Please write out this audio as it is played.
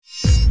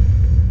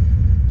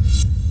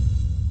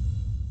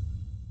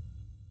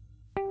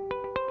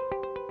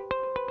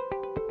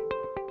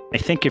I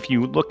think if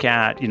you look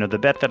at, the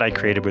bet that I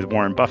created with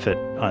Warren Buffett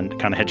on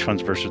kind of hedge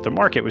funds versus the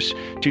market was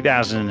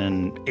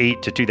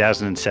 2008 to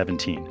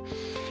 2017.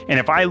 And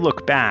if I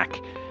look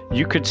back,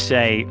 you could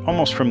say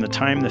almost from the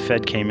time the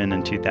Fed came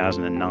in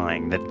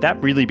 2009,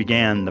 that really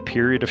began the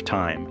period of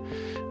time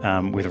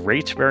with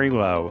rates very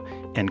low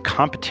and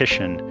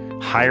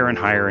competition higher and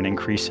higher and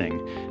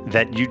increasing,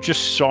 that you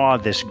just saw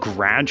this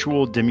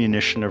gradual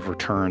diminution of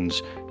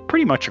returns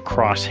pretty much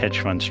across hedge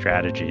fund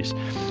strategies.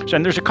 So,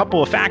 and there's a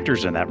couple of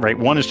factors in that, right?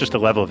 One is just the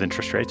level of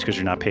interest rates because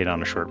you're not paid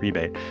on a short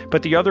rebate.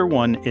 But the other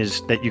one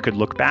is that you could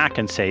look back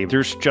and say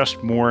there's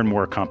just more and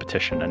more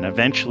competition. And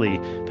eventually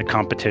the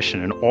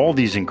competition and all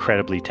these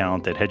incredibly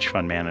talented hedge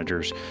fund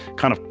managers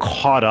kind of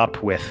caught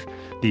up with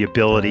the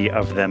ability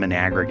of them in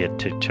aggregate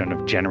to kind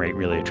of generate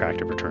really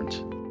attractive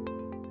returns.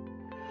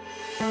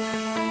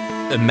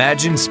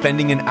 Imagine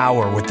spending an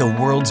hour with the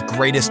world's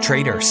greatest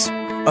traders.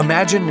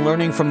 Imagine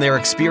learning from their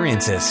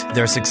experiences,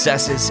 their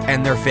successes,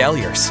 and their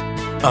failures.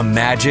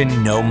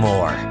 Imagine no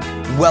more.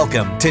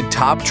 Welcome to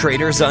Top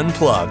Traders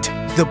Unplugged,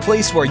 the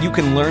place where you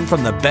can learn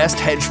from the best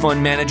hedge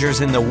fund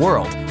managers in the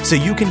world so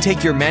you can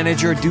take your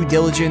manager, due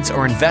diligence,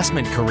 or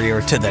investment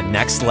career to the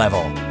next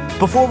level.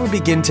 Before we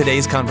begin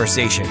today's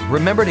conversation,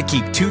 remember to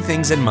keep two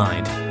things in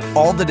mind.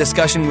 All the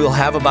discussion we'll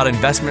have about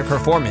investment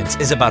performance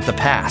is about the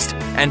past,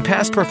 and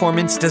past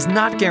performance does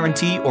not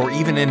guarantee or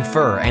even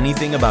infer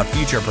anything about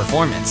future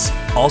performance.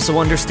 Also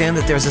understand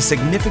that there's a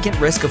significant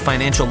risk of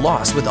financial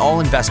loss with all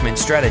investment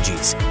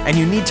strategies, and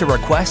you need to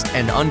request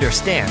and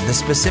understand the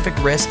specific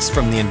risks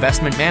from the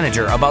investment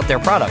manager about their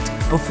product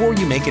before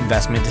you make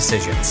investment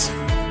decisions.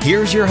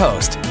 Here's your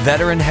host,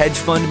 veteran hedge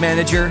fund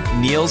manager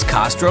Niels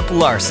Kaastrup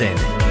Larsen.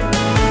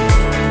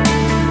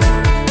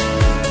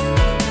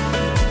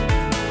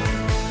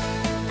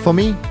 For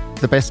me,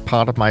 the best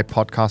part of my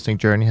podcasting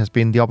journey has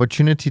been the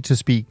opportunity to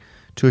speak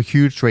to a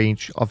huge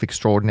range of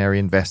extraordinary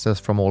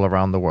investors from all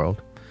around the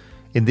world.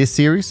 In this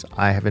series,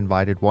 I have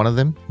invited one of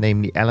them,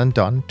 namely Alan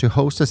Dunn, to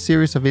host a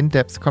series of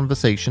in-depth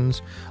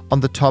conversations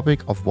on the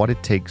topic of what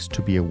it takes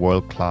to be a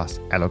world-class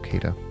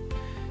allocator.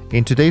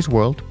 In today's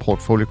world,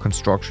 portfolio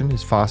construction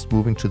is fast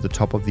moving to the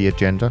top of the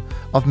agenda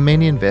of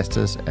many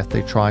investors as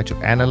they try to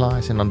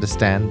analyze and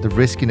understand the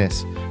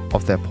riskiness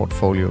of their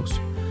portfolios.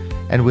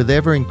 And with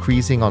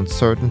ever-increasing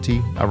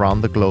uncertainty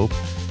around the globe,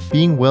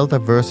 being well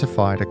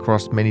diversified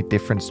across many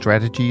different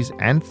strategies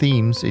and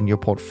themes in your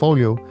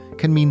portfolio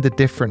can mean the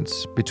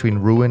difference between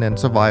ruin and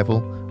survival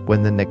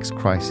when the next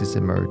crisis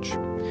emerge.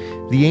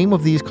 The aim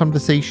of these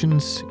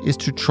conversations is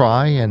to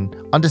try and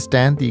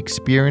understand the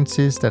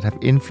experiences that have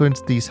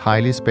influenced these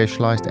highly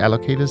specialized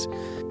allocators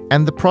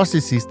and the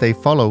processes they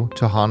follow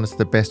to harness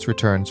the best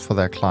returns for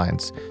their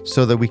clients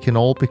so that we can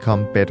all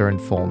become better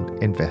informed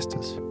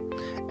investors.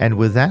 And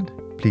with that,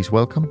 please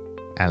welcome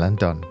Alan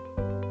Dunn.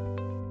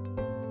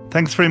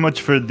 Thanks very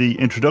much for the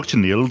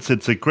introduction, Niels.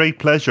 It's a great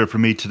pleasure for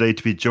me today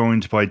to be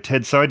joined by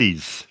Ted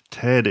Seides.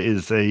 Ted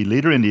is a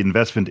leader in the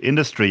investment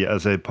industry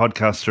as a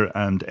podcaster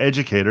and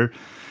educator.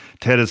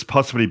 Ted is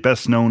possibly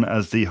best known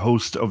as the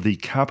host of the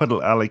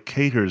Capital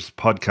Allocators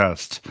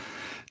podcast.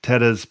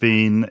 Ted has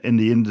been in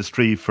the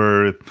industry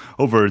for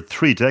over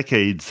 3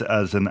 decades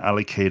as an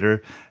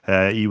allocator.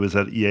 He was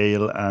at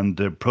Yale and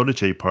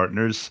Protégé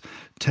Partners.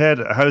 Ted,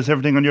 how's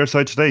everything on your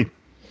side today?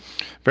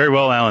 Very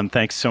well, Alan.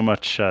 Thanks so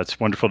much. It's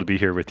wonderful to be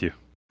here with you.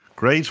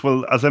 Great.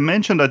 Well, as I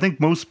mentioned, I think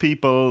most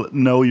people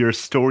know your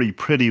story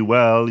pretty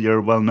well.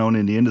 You're well known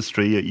in the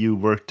industry. You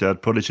worked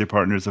at Protégé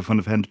Partners, a fund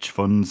of hedge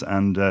funds,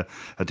 and at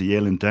the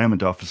Yale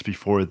Endowment Office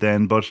before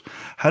then. But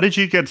how did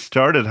you get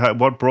started?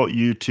 What brought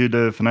you to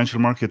the financial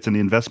markets and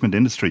the investment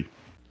industry?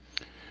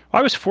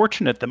 Well, I was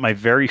fortunate that my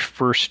very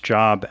first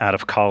job out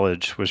of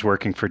college was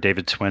working for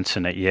David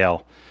Swensen at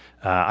Yale.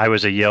 I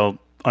was a Yale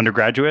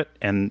undergraduate,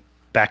 and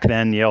back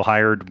then, Yale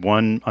hired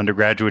one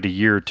undergraduate a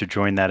year to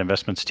join that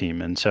investments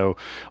team. And so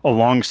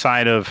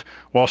alongside of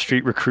Wall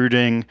Street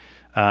recruiting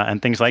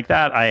and things like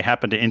that, I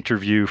happened to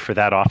interview for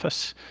that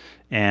office.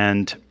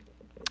 And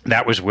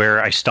that was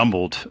where I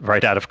stumbled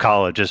right out of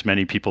college, as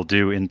many people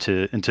do,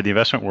 into the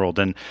investment world.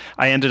 And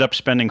I ended up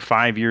spending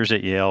 5 years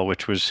at Yale,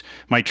 which was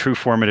my true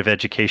formative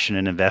education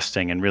in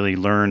investing, and really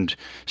learned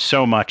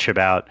so much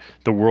about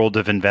the world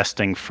of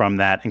investing from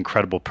that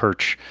incredible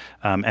perch,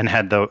 and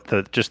had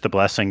the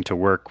blessing to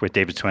work with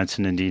David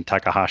Swensen and Dean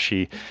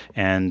Takahashi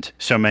and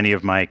so many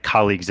of my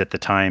colleagues at the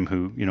time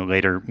who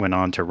later went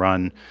on to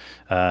run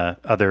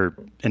other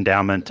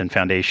endowment and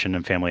foundation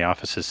and family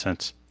offices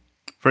since.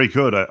 Very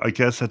good. I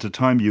guess at the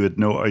time you had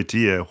no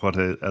idea what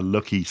a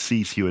lucky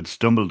seat you had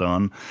stumbled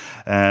on.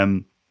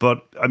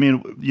 But I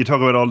mean, you talk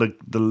about all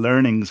the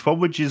learnings. What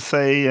would you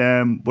say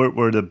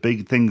were the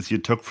big things you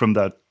took from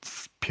that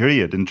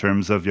period in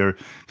terms of your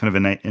kind of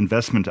an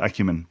investment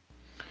acumen?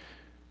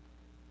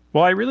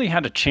 Well, I really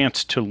had a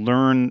chance to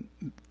learn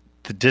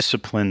the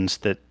disciplines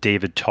that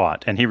David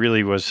taught. And he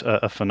really was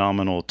a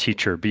phenomenal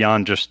teacher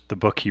beyond just the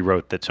book he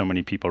wrote that so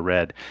many people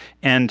read.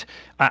 And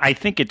I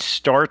think it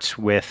starts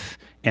with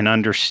an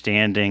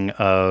understanding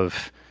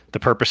of the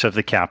purpose of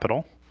the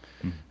capital,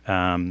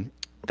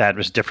 that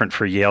was different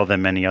for Yale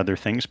than many other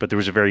things, but there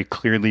was a very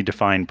clearly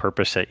defined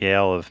purpose at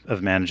Yale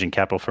of managing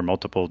capital for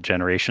multiple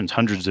generations,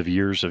 hundreds of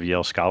years of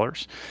Yale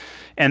scholars.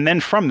 And then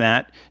from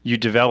that, you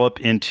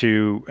develop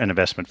into an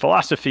investment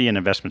philosophy, an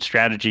investment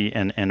strategy,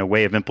 and a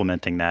way of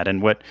implementing that.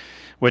 And what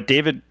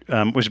David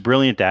was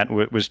brilliant at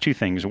was two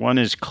things. One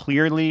is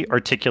clearly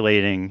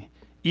articulating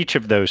each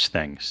of those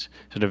things.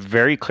 Sort of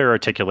very clear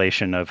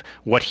articulation of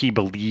what he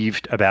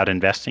believed about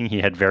investing. He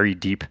had very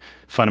deep,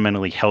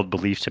 fundamentally held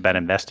beliefs about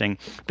investing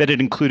that it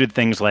included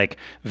things like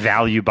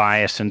value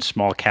bias and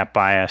small cap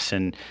bias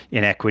and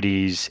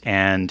inequities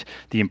and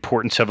the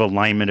importance of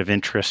alignment of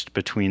interest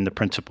between the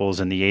principals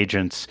and the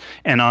agents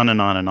and on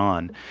and on and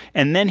on.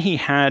 And then he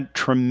had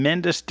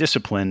tremendous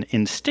discipline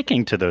in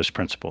sticking to those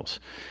principles.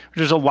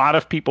 There's a lot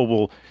of people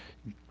will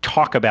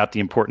talk about the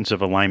importance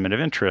of alignment of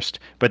interest,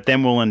 but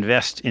then will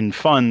invest in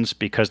funds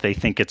because they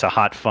think it's a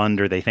hot fund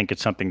or they think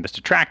it's something that's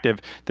attractive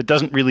that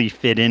doesn't really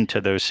fit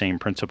into those same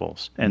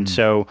principles. And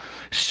so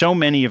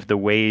many of the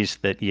ways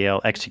that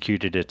Yale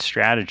executed its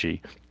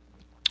strategy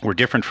were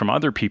different from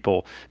other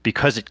people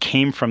because it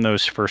came from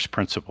those first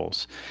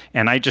principles.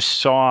 And I just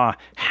saw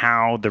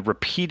how the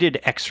repeated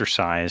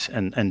exercise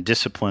and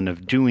discipline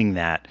of doing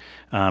that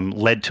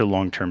led to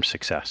long-term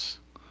success.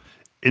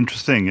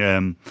 Interesting.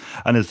 And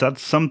is that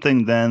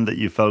something then that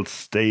you felt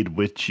stayed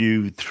with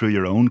you through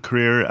your own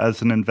career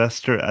as an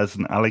investor, as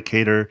an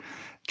allocator,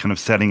 kind of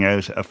setting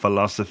out a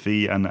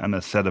philosophy and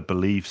a set of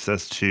beliefs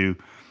as to,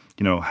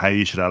 how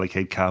you should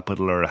allocate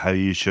capital or how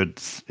you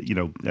should,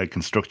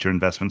 construct your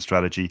investment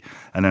strategy,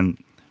 and then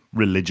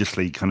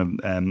religiously kind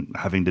of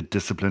having the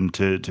discipline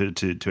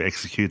to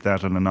execute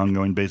that on an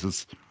ongoing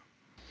basis?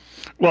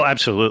 Well,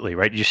 absolutely,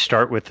 right? You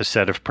start with a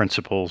set of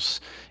principles,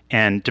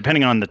 and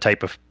depending on the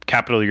type of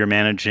capital you're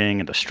managing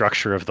and the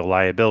structure of the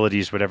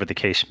liabilities, whatever the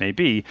case may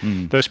be,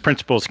 those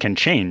principles can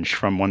change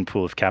from one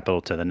pool of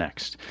capital to the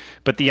next.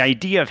 But the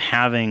idea of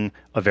having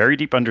a very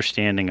deep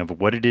understanding of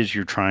what it is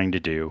you're trying to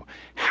do,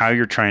 how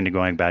you're trying to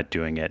go about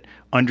doing it,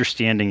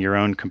 understanding your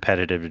own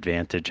competitive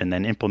advantage, and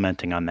then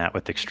implementing on that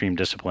with extreme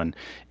discipline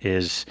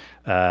is,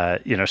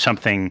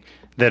 something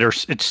that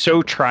it's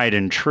so tried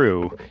and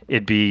true,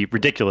 it'd be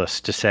ridiculous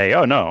to say,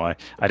 oh, no,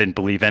 I didn't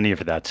believe any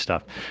of that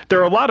stuff. There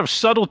are a lot of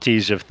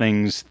subtleties of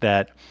things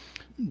that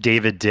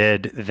David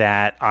did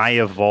that I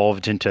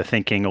evolved into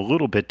thinking a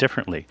little bit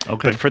differently.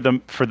 Okay.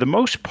 But for the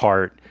most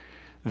part,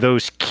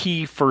 those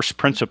key first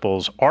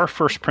principles are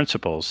first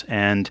principles.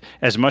 And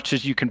as much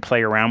as you can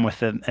play around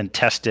with it and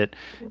test it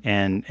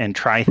and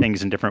try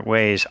things in different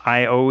ways,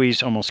 I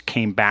always almost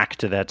came back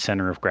to that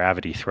center of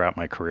gravity throughout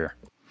my career.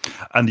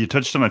 And you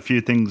touched on a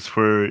few things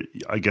where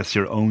I guess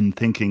your own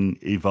thinking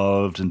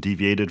evolved and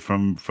deviated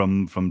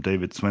from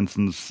David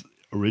Swenson's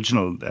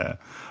original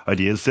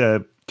ideas.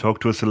 Talk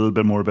to us a little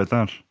bit more about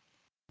that.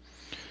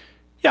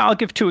 Yeah, I'll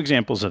give two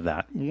examples of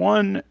that.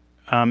 One,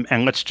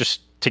 and let's just,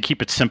 to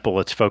keep it simple,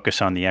 let's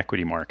focus on the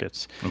equity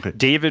markets. Okay.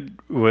 David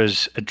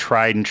was a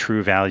tried and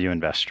true value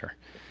investor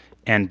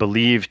and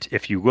believed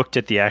if you looked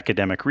at the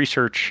academic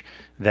research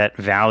that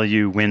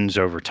value wins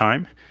over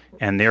time,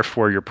 and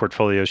therefore your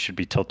portfolios should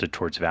be tilted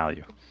towards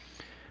value.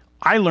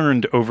 I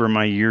learned over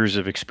my years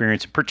of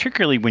experience,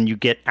 particularly when you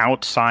get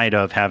outside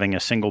of having a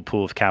single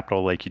pool of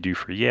capital like you do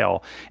for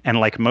Yale, and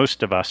like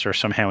most of us are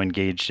somehow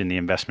engaged in the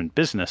investment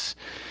business,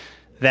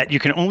 that you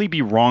can only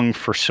be wrong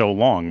for so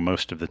long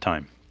most of the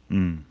time.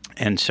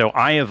 And so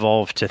I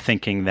evolved to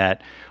thinking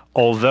that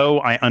although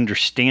I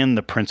understand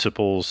the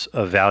principles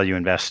of value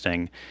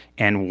investing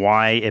and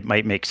why it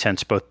might make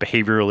sense both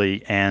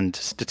behaviorally and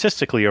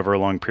statistically over a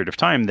long period of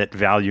time that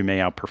value may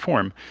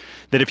outperform,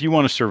 that if you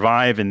want to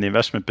survive in the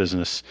investment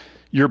business,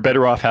 you're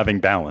better off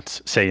having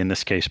balance, say in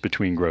this case,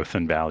 between growth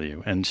and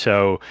value. And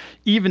so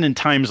even in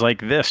times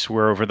like this,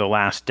 where over the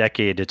last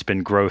decade it's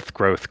been growth,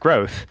 growth,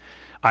 growth,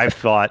 I've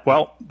thought,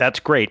 well, that's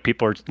great.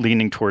 People are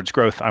leaning towards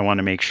growth. I want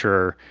to make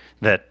sure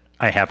that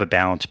I have a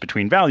balance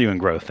between value and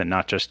growth and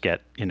not just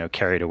get,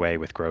 carried away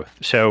with growth.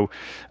 So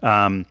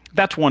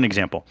that's one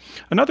example.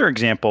 Another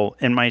example,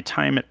 in my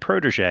time at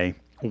Protégé,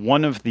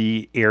 one of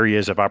the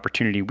areas of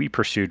opportunity we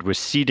pursued was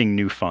seeding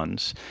new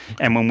funds.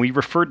 And when we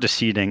referred to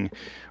seeding,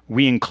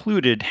 we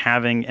included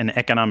having an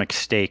economic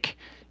stake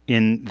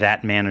in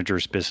that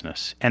manager's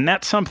business. And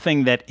that's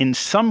something that in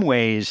some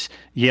ways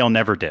Yale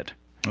never did.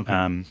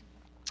 Okay.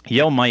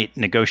 Yale might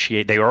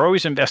negotiate. They are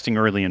always investing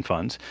early in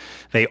funds.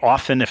 They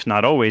often, if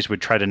not always,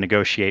 would try to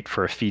negotiate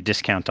for a fee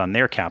discount on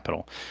their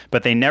capital,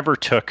 but they never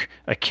took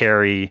a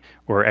carry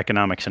or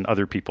economics in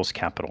other people's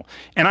capital.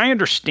 And I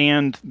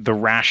understand the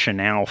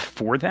rationale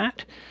for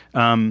that,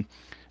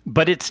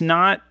 but it's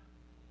not.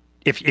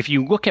 If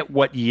you look at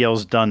what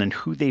Yale's done and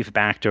who they've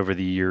backed over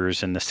the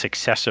years and the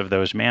success of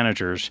those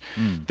managers,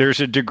 there's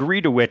a degree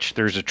to which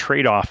there's a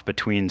trade-off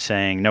between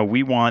saying, no,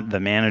 we want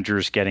the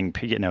managers getting,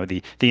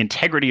 the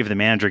integrity of the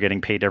manager getting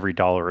paid every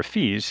dollar of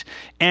fees,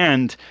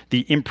 and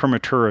the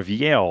imprimatur of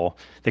Yale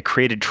that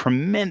created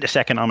tremendous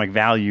economic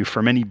value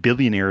for many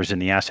billionaires in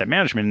the asset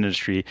management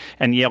industry,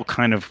 and Yale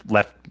kind of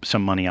left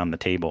some money on the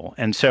table.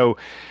 And so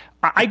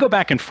I go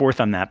back and forth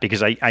on that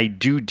because I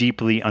do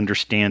deeply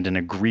understand and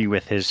agree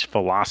with his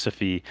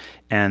philosophy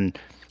and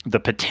the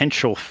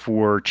potential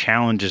for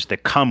challenges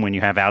that come when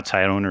you have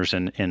outside owners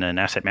in an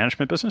asset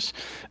management business.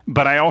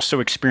 But I also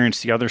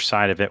experience the other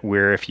side of it,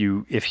 where if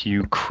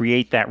you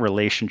create that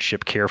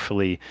relationship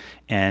carefully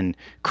and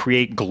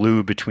create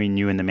glue between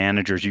you and the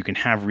managers, you can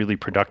have really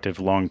productive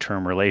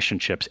long-term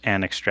relationships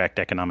and extract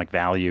economic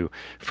value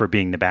for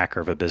being the backer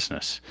of a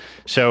business.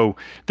 So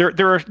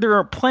there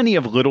are plenty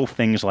of little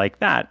things like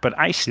that, but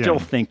I still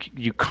think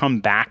you come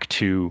back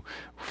to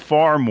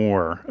far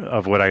more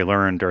of what I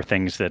learned are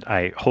things that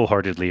I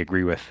wholeheartedly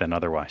agree with than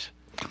otherwise.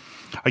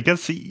 I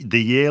guess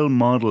the Yale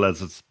model,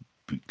 as it's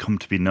come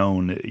to be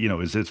known,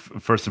 is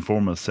first and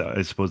foremost,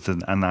 I suppose,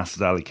 an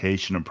asset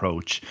allocation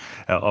approach.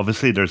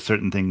 Obviously, there's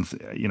certain things,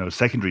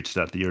 secondary to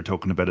that you're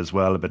talking about as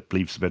well, about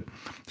beliefs, about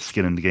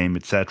skin in the game,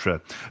 etc.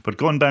 But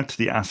going back to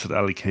the asset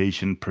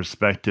allocation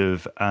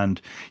perspective,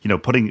 and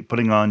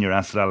putting on your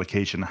asset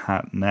allocation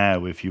hat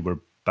now, if you were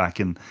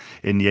back in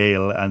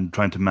Yale and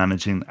trying to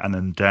manage an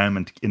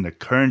endowment in the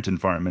current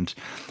environment,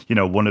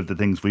 one of the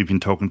things we've been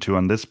talking to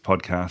on this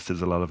podcast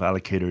is a lot of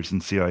allocators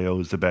and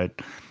CIOs about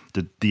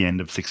the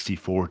end of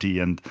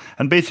 60-40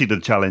 and basically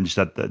the challenge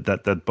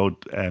that both,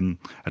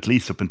 at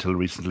least up until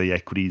recently,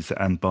 equities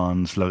and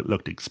bonds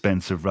looked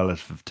expensive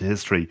relative to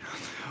history.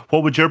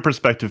 What would your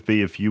perspective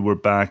be if you were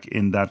back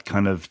in that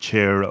kind of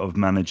chair of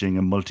managing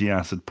a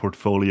multi-asset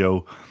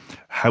portfolio?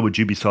 How would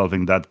you be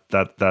solving that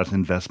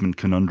investment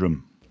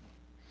conundrum?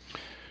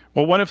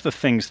 Well, one of the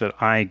things that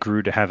I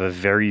grew to have a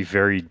very,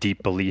 very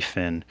deep belief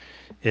in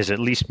is at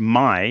least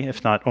my,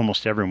 if not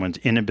almost everyone's,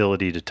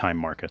 inability to time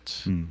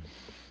markets.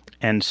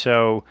 And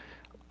so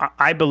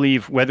I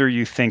believe whether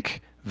you think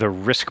the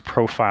risk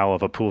profile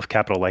of a pool of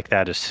capital like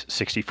that is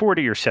 60-40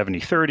 or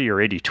 70-30 or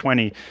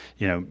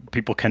 80-20,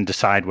 people can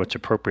decide what's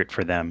appropriate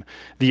for them.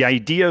 The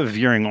idea of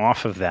veering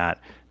off of that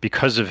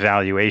because of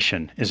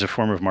valuation is a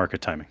form of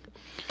market timing.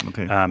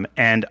 Okay.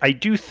 And I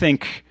do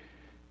think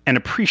and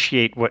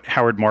appreciate what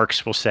Howard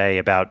Marks will say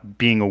about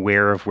being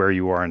aware of where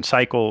you are in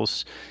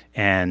cycles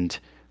and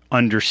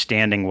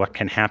understanding what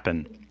can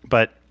happen.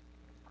 But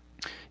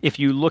if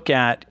you look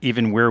at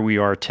even where we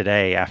are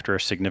today after a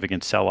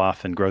significant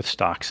sell-off in growth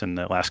stocks in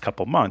the last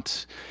couple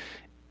months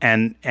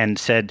and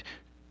said,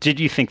 did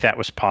you think that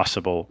was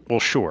possible? Well,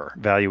 sure.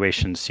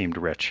 Valuations seemed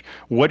rich.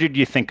 What did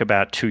you think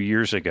about 2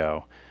 years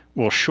ago?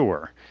 Well,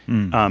 sure.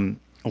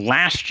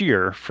 Last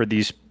year, for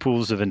these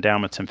pools of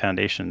endowments and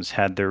foundations,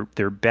 had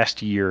their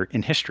best year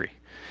in history.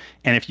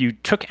 And if you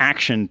took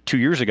action 2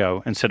 years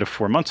ago instead of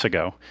 4 months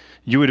ago,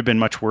 you would have been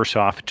much worse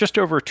off just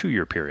over a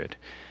 2-year period.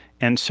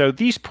 And so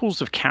these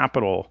pools of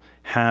capital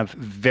have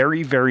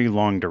very, very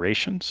long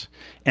durations.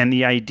 And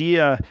the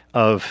idea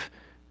of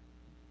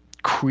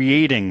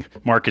creating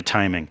market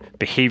timing,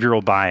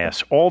 behavioral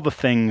bias, all the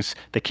things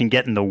that can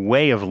get in the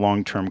way of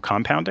long-term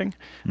compounding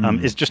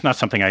is just not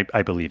something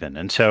I believe in.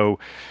 And so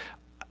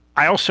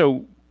I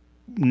also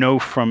know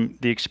from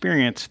the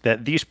experience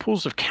that these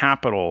pools of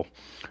capital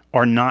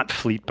are not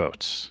fleet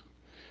boats.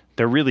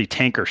 They're really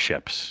tanker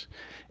ships.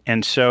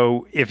 And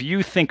so if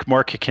you think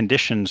market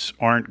conditions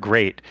aren't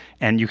great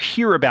and you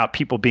hear about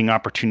people being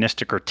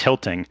opportunistic or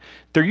tilting,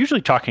 they're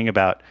usually talking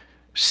about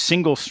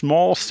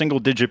small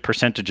single-digit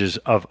percentages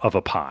of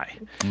a pie.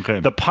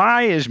 Okay. The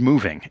pie is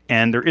moving,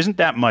 and there isn't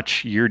that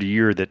much year to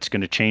year that's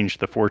going to change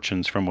the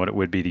fortunes from what it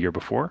would be the year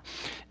before.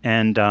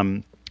 And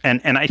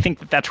I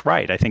think that's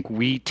right. I think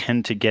we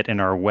tend to get in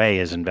our way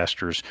as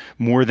investors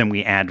more than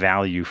we add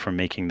value from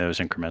making those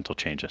incremental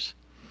changes.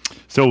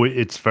 So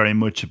it's very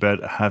much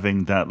about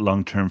having that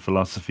long-term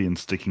philosophy and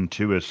sticking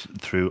to it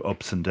through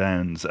ups and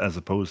downs, as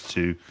opposed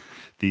to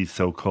these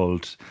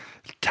so-called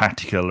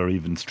tactical or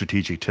even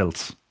strategic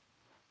tilts.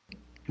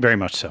 Very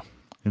much so.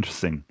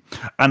 Interesting.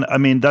 And I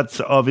mean, that's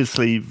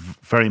obviously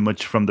very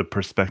much from the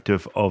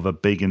perspective of a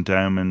big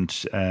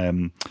endowment,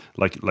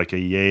 like a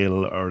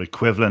Yale or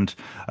equivalent.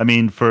 I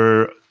mean,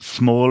 for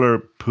smaller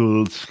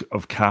pools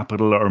of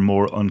capital or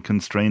more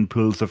unconstrained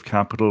pools of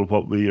capital,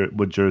 what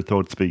would your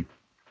thoughts be?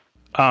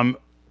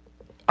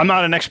 I'm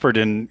not an expert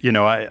in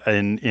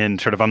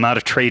sort of, I'm not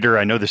a trader.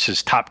 I know this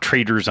is Top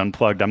Traders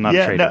Unplugged. I'm not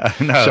a trader.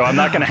 No. So I'm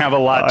not going to have a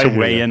lot to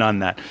weigh in on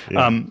that.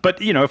 Yeah.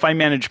 But, if I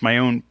manage my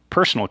own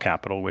personal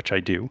capital, which I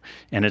do,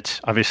 and it's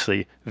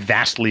obviously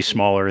vastly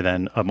smaller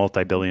than a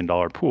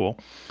multi-billion-dollar pool,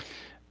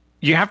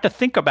 you have to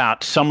think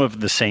about some of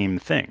the same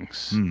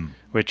things,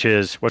 which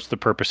is, what's the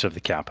purpose of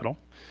the capital?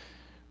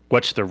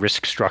 What's the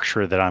risk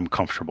structure that I'm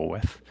comfortable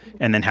with?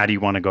 And then how do you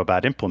want to go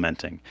about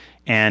implementing?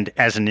 And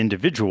as an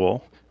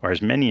individual, or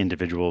as many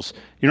individuals,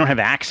 you don't have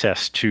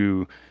access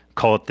to,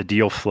 call it the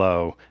deal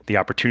flow, the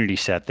opportunity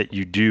set that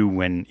you do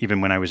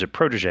even when I was a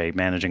protege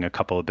managing a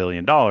couple of $1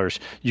 billion,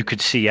 you could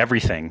see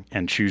everything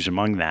and choose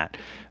among that.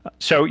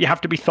 So you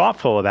have to be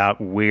thoughtful about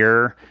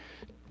where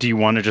do you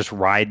want to just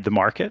ride the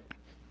market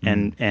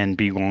and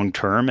be long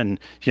term, and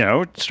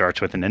it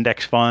starts with an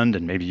index fund,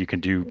 and maybe you can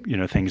do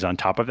things on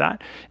top of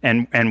that,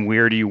 and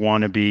where do you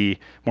want to be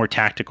more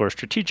tactical or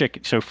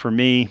strategic? So for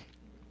me,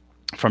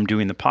 from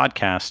doing the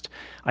podcast,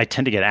 I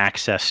tend to get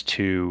access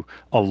to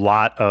a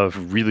lot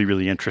of really,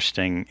 really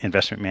interesting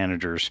investment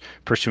managers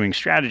pursuing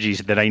strategies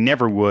that I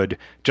never would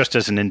just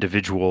as an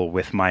individual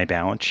with my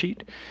balance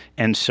sheet.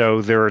 And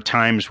so there are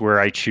times where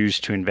I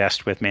choose to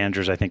invest with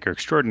managers I think are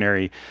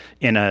extraordinary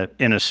in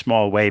a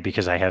small way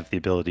because I have the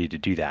ability to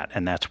do that.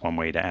 And that's one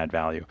way to add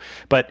value.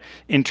 But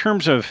in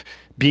terms of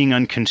being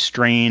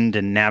unconstrained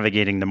and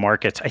navigating the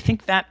markets, I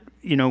think that,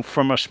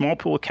 from a small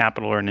pool of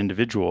capital or an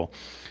individual,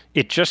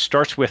 it just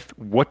starts with,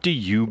 what do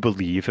you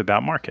believe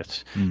about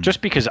markets?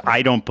 Just because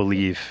I don't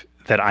believe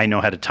that I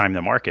know how to time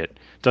the market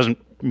doesn't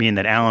mean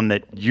that, Alan,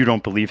 that you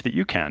don't believe that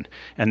you can.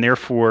 And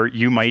therefore,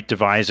 you might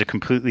devise a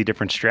completely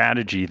different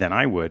strategy than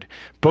I would,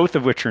 both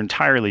of which are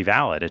entirely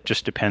valid. It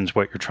just depends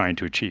what you're trying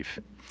to achieve.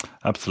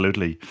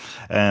 Absolutely.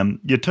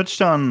 You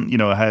touched on,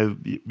 how,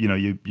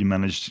 you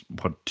managed,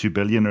 $2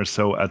 billion or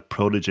so at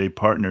Protege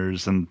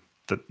Partners, and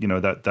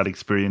that, that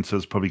experience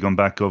has probably gone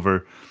back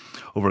over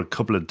a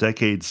couple of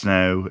decades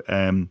now.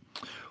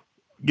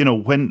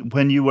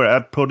 When you were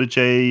at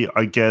Protege,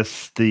 I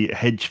guess the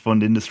hedge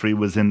fund industry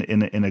was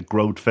in a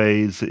growth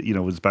phase. It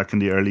was back in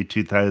the early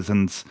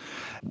 2000s.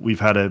 We've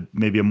had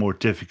maybe a more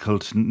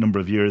difficult number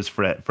of years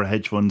for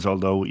hedge funds,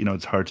 although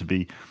it's hard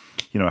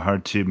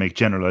to make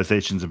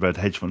generalizations about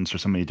hedge funds for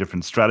so many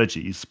different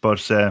strategies.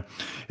 But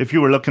if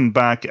you were looking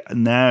back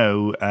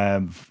now,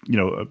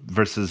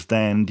 versus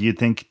then, do you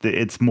think that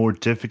it's more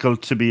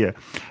difficult to be a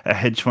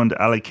hedge fund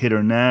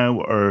allocator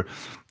now, or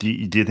do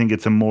you think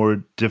it's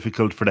more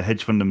difficult for the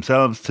hedge fund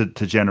themselves to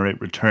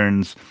generate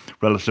returns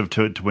relative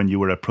to when you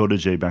were at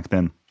Protege back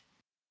then?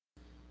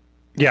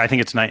 Yeah, I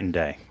think it's night and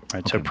day.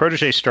 Right. Okay. So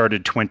Protege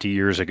started 20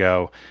 years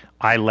ago.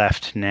 I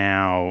left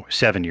now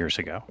 7 years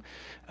ago.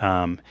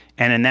 And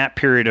in that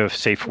period of,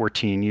 say,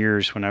 14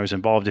 years when I was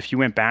involved, if you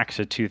went back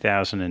to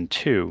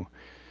 2002,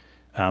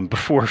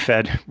 before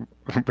Fed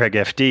Reg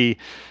FD,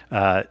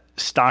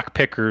 stock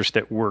pickers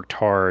that worked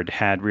hard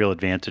had real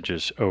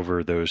advantages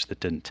over those that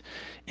didn't.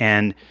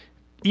 And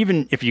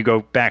even if you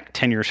go back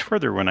 10 years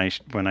further, when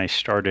I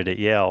started at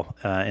Yale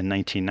in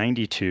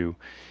 1992,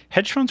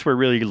 hedge funds were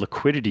really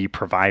liquidity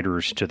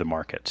providers to the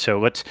market. So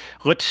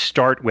let's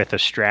start with a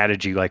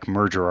strategy like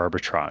merger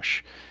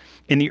arbitrage.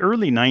 In the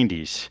early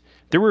 90s,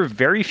 there were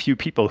very few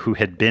people who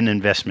had been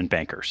investment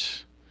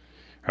bankers.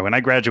 When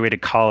I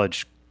graduated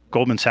college,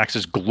 Goldman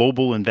Sachs's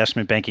global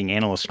investment banking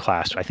analyst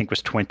class, I think,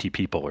 was 20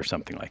 people or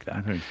something like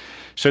that. Mm-hmm.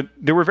 So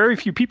there were very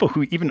few people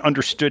who even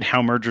understood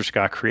how mergers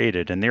got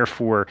created. And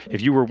therefore,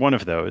 if you were one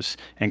of those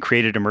and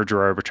created a merger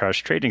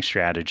arbitrage trading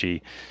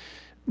strategy,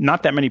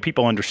 not that many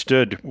people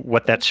understood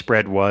what that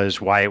spread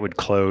was, why it would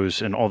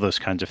close, and all those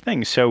kinds of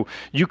things. So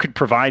you could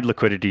provide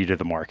liquidity to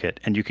the market,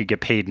 and you could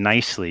get paid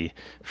nicely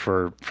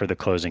for the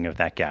closing of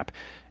that gap.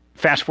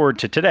 Fast forward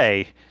to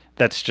today,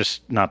 that's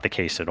just not the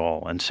case at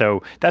all. And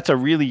so that's a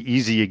really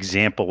easy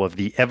example of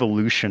the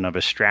evolution of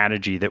a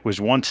strategy that was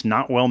once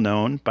not well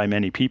known by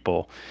many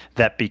people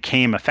that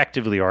became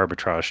effectively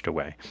arbitraged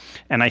away.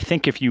 And I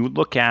think if you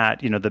look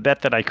at, the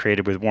bet that I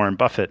created with Warren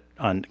Buffett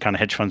on kind of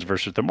hedge funds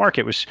versus the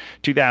market was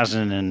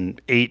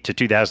 2008 to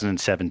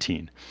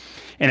 2017.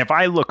 And if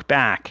I look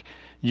back,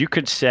 you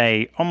could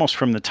say almost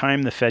from the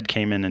time the Fed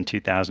came in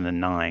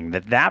 2009,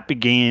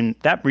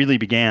 that really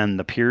began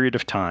the period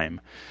of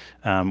time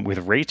with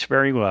rates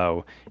very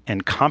low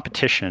and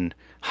competition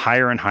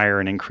higher and higher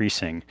and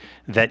increasing,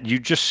 that you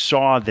just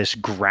saw this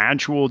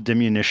gradual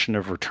diminution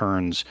of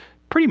returns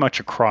pretty much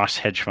across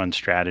hedge fund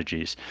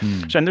strategies.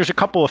 So, and there's a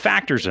couple of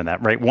factors in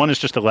that, right? One is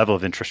just the level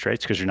of interest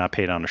rates because you're not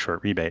paid on a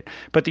short rebate.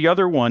 But the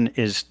other one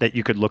is that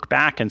you could look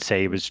back and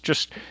say there's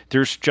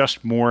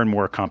just more and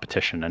more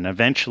competition. And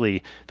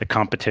eventually the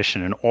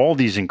competition and all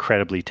these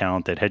incredibly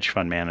talented hedge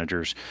fund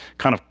managers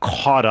kind of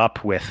caught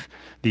up with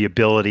the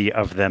ability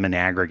of them in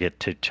aggregate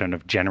to kind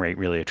of generate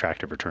really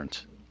attractive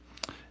returns.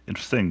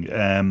 Interesting.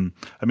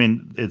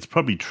 It's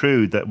probably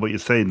true that what you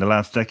say in the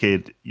last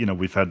decade,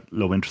 we've had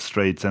low interest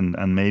rates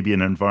and maybe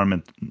an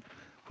environment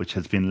which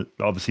has been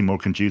obviously more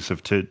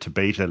conducive to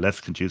beta, less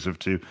conducive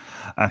to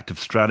active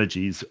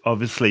strategies.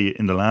 Obviously,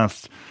 in the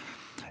last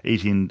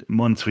 18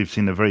 months, we've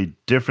seen a very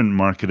different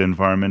market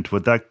environment.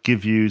 Would that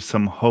give you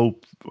some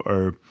hope,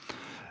 or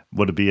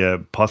would it be a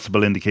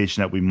possible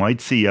indication that we might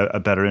see a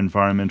better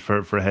environment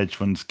for hedge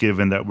funds,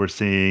 given that we're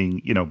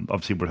seeing,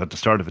 obviously we're at the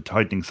start of a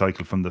tightening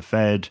cycle from the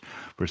Fed,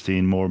 we're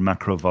seeing more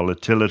macro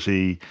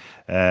volatility,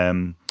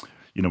 we're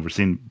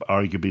seeing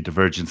arguably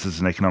divergences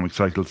in economic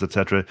cycles,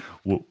 etc.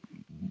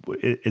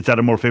 Is that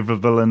a more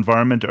favorable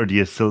environment, or do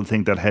you still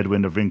think that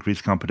headwind of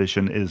increased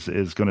competition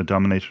is going to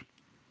dominate?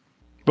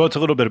 Well, it's a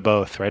little bit of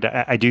both, right?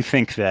 I do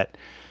think that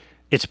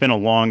it's been a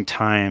long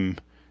time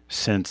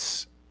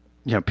since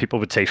people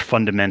would say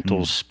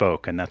fundamentals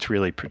spoke, and that's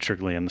really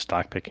particularly on the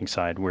stock picking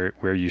side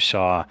where you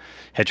saw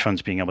hedge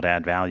funds being able to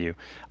add value.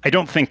 I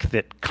don't think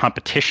that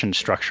competition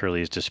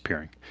structurally is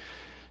disappearing.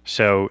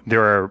 So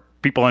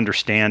people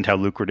understand how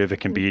lucrative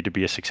it can be to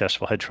be a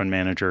successful hedge fund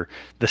manager.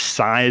 The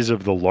size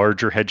of the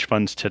larger hedge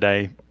funds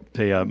today,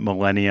 say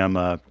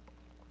Millennium,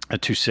 a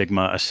Two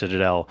Sigma, a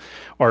Citadel,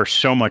 are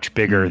so much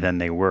bigger than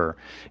they were.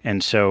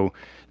 And so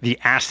the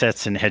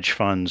assets in hedge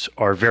funds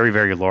are very,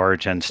 very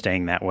large and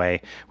staying that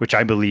way, which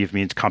I believe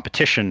means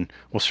competition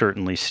will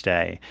certainly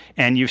stay.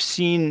 And you've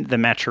seen the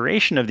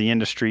maturation of the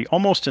industry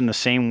almost in the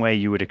same way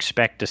you would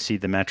expect to see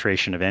the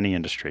maturation of any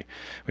industry,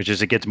 which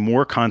is it gets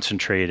more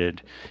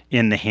concentrated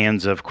in the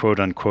hands of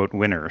quote unquote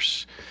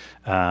winners.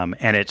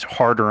 And it's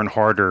harder and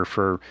harder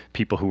for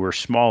people who are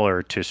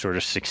smaller to sort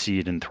of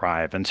succeed and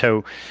thrive. And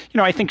so,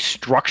 I think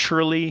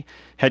structurally,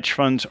 hedge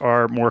funds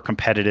are more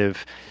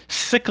competitive.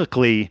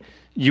 Cyclically,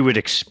 you would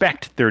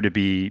expect there to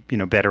be,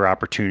 better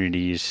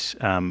opportunities.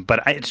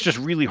 But it's just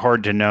really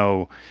hard to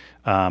know,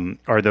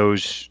 are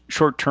those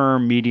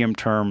short-term,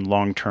 medium-term,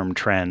 long-term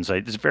trends?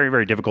 It's very,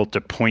 very difficult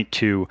to point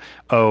to,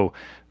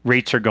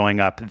 rates are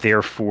going up,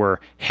 therefore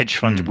hedge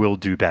funds will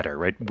do better,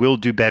 right? Will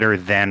do better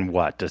than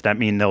what? Does that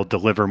mean they'll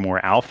deliver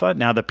more alpha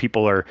now that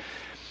people are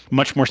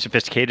much more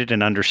sophisticated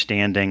in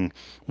understanding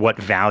what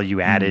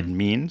value added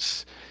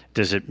means?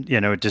 Does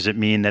it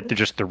mean that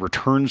just the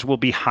returns will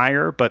be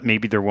higher, but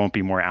maybe there won't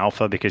be more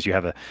alpha because you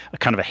have a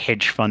kind of a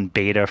hedge fund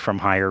beta from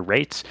higher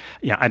rates?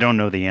 Yeah, I don't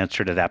know the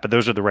answer to that, but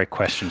those are the right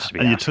questions to be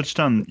asking. And you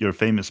touched on your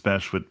famous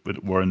bet with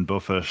Warren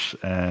Buffett,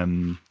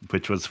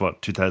 which was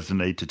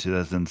 2008 to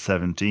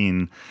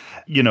 2017.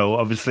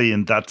 Obviously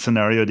in that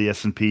scenario, the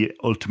S&P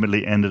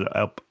ultimately ended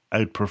up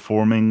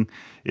outperforming.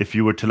 If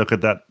you were to look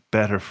at that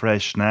bet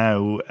fresh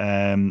now,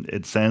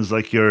 it sounds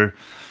like you're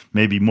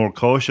maybe more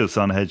cautious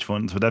on hedge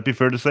funds. Would that be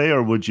fair to say,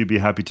 or would you be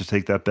happy to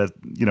take that bet,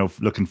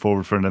 looking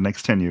forward for the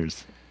next 10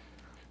 years?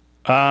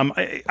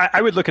 I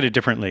would look at it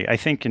differently. I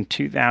think in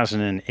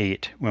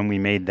 2008, when we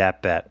made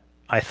that bet,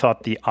 I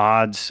thought the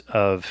odds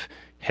of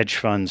hedge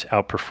funds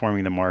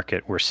outperforming the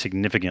market were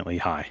significantly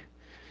high.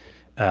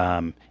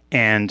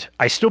 And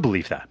I still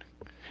believe that.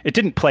 It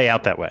didn't play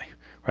out that way,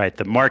 right?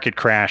 The market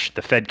crashed,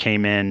 the Fed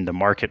came in, the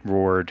market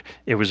roared.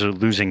 It was a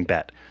losing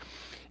bet.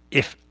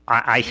 If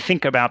I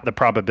think about the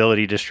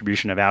probability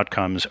distribution of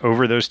outcomes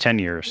over those 10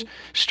 years,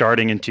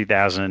 starting in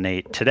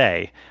 2008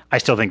 today, I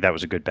still think that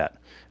was a good bet.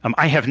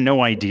 I have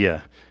no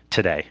idea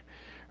today,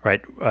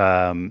 right,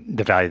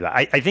 the value of that.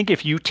 I think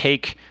if you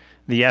take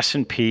the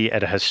S&P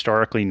at a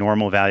historically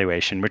normal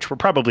valuation, which we're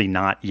probably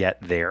not yet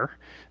there,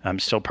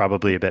 still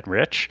probably a bit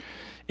rich,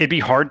 it'd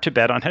be hard to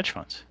bet on hedge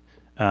funds.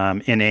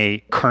 In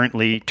a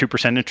currently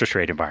 2% interest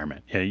rate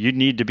environment. You'd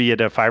need to be at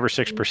a 5 or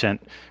 6%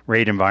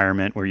 rate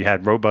environment where you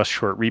had robust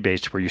short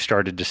rebates where you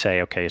started to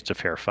say, okay, it's a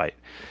fair fight.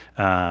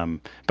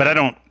 But I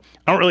don't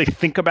really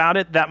think about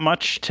it that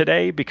much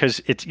today because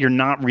you're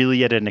not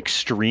really at an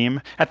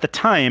extreme. At the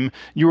time,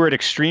 you were at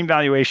extreme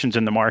valuations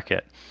in the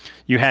market.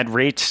 You had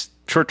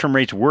short-term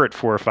rates were at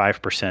 4 or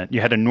 5%.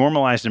 You had a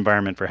normalized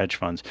environment for hedge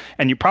funds,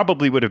 and you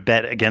probably would have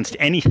bet against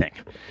anything,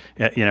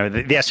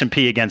 the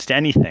S&P against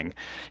anything.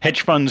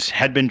 Hedge funds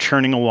had been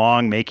churning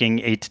along, making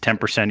 8 to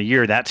 10% a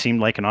year. That seemed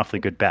like an awfully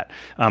good bet.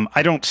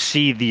 I don't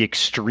see the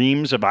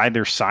extremes of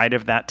either side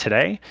of that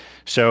today.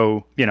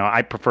 So,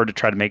 I prefer to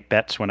try to make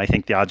bets when I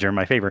think the odds are in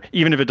my favor,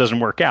 even if it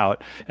doesn't work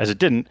out, as it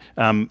didn't.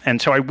 And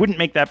so I wouldn't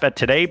make that bet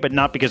today, but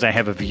not because I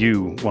have a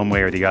view one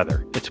way or the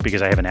other. It's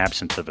because I have an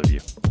absence of a view.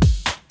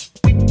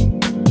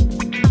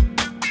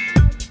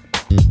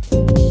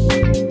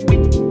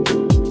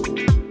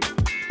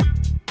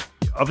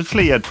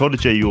 Obviously, at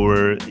Protégé, you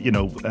were,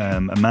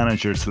 a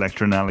manager,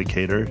 selector, and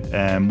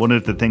allocator. One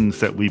of the things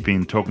that we've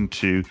been talking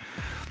to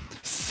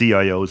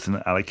CIOs and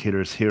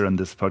allocators here on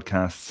this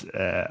podcast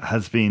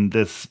has been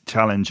this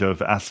challenge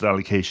of asset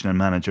allocation and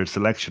manager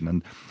selection.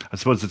 And I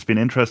suppose it's been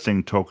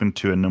interesting talking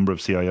to a number of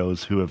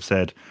CIOs who have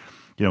said,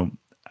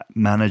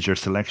 manager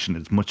selection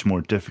is much more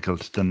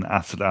difficult than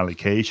asset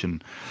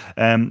allocation.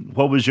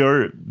 What was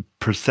your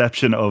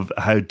perception of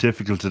how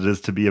difficult it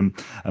is to be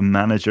a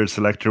manager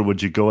selector?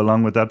 Would you go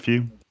along with that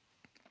view?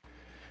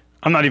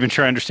 I'm not even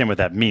sure I understand what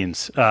that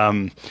means.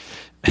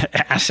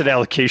 Asset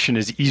allocation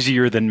is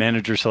easier than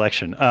manager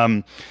selection.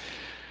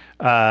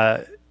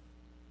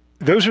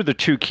 Those are the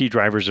two key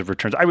drivers of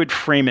returns. I would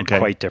frame it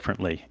quite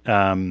differently.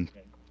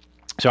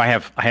 So I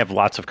have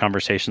lots of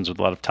conversations with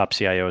a lot of top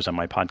CIOs on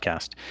my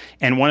podcast.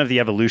 And one of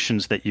the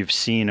evolutions that you've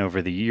seen over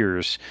the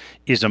years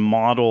is a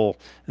model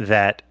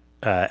that,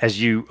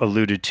 as you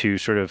alluded to,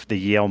 sort of the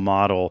Yale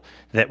model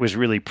that was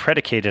really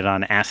predicated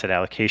on asset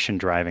allocation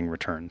driving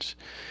returns,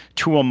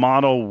 to a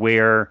model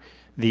where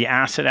the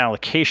asset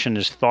allocation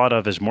is thought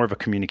of as more of a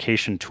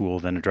communication tool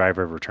than a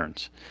driver of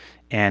returns.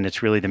 And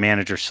it's really the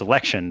manager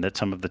selection that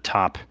some of the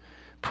top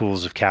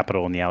pools of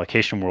capital in the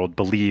allocation world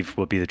believe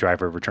will be the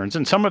driver of returns.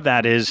 And some of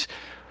that is,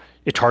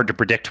 it's hard to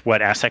predict what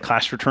asset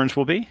class returns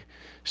will be.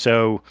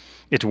 So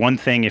it's one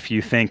thing if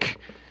you think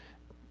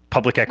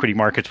public equity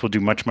markets will do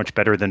much, much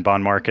better than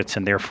bond markets,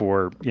 and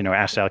therefore,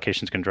 asset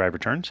allocation is going to drive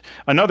returns.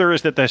 Another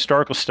is that the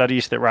historical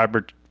studies that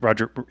Roger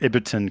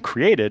Ibbotson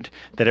created,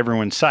 that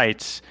everyone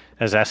cites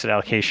as asset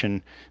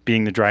allocation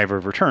being the driver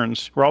of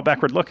returns, were all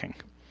backward looking.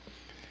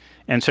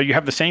 And so you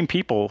have the same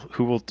people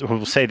who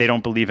will say they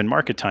don't believe in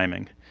market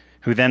timing,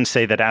 who then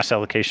say that asset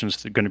allocation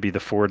is going to be the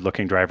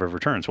forward-looking driver of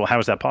returns. Well, how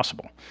is that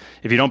possible?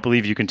 If you don't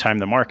believe you can time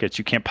the markets,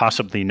 you can't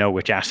possibly know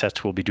which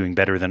assets will be doing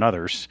better than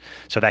others.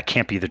 So that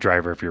can't be the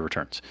driver of your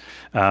returns.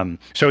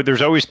 So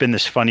there's always been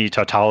this funny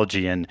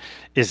tautology in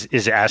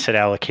is asset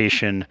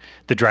allocation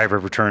the driver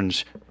of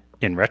returns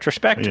in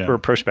retrospect or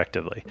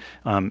prospectively.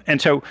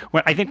 And so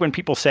I think when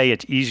people say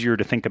it's easier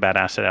to think about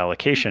asset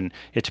allocation,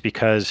 it's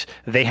because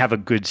they have a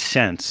good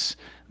sense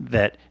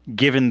that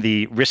given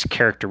the risk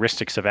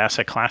characteristics of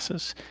asset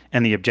classes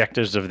and the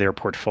objectives of their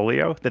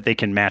portfolio, that they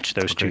can match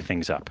those two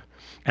things up.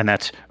 And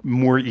that's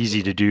more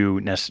easy to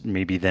do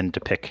maybe than to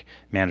pick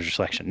manager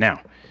selection. Now,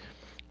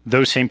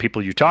 those same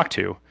people you talk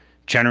to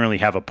generally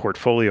have a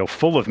portfolio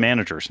full of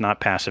managers,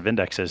 not passive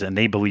indexes, and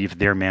they believe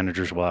their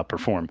managers will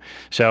outperform.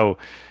 So,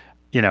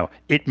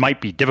 it might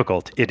be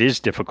difficult. It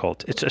is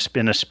difficult. It's just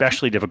been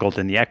especially difficult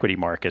in the equity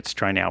markets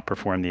trying to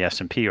outperform the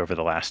S&P over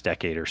the last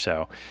decade or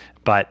so.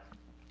 But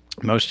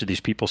most of these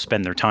people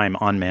spend their time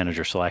on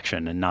manager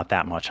selection and not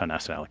that much on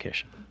asset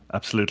allocation.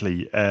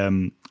 Absolutely.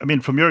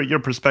 From your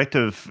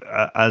perspective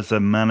as a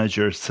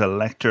manager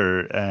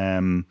selector,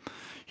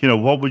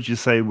 what would you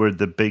say were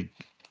the big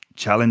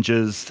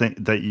challenges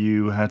that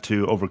you had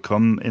to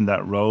overcome in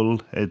that role?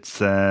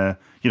 It's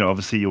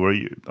obviously you were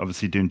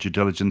doing due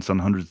diligence on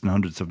hundreds and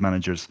hundreds of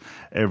managers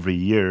every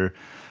year.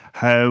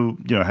 How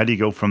do you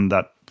go from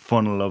that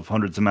funnel of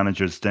hundreds of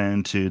managers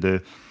down to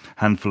the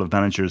handful of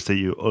managers that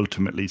you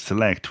ultimately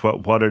select?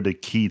 What are the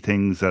key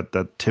things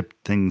that tip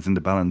things in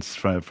the balance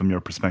from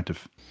your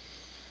perspective?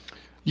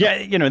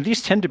 Yeah,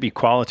 these tend to be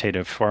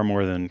qualitative far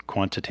more than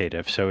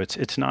quantitative, so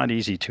it's not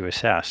easy to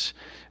assess.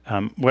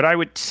 What I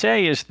would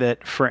say is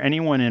that for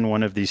anyone in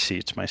one of these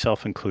seats,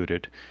 myself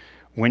included,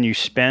 when you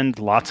spend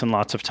lots and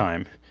lots of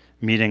time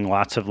meeting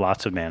lots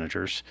of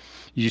managers,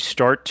 you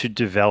start to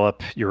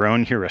develop your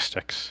own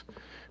heuristics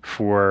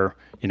for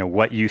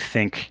what you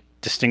think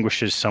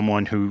distinguishes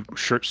someone who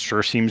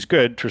sure seems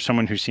good for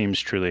someone who seems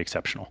truly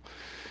exceptional.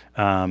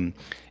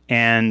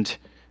 And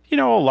a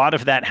lot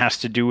of that has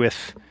to do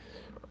with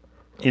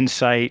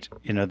insight,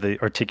 the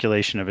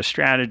articulation of a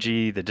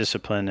strategy, the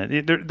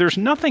discipline. There's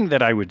nothing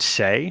that I would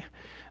say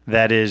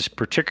that is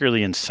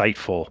particularly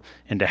insightful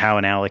into how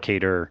an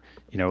allocator,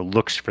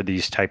 looks for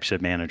these types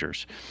of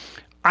managers.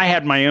 I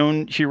had my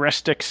own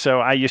heuristics, so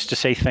I used to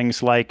say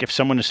things like, if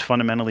someone is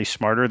fundamentally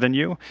smarter than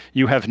you,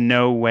 you have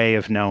no way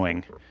of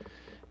knowing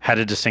how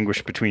to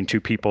distinguish between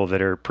two people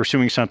that are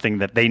pursuing something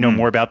that they know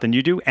more about than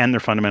you do, and they're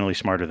fundamentally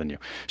smarter than you.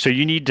 So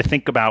you need to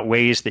think about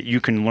ways that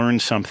you can learn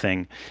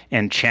something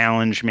and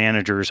challenge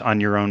managers on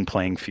your own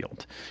playing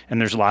field. And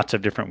there's lots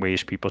of different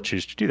ways people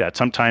choose to do that.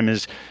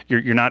 Sometimes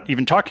you're not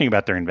even talking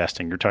about their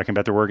investing, you're talking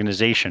about their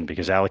organization,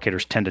 because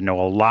allocators tend to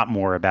know a lot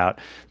more about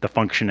the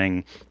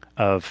functioning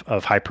of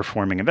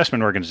high-performing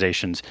investment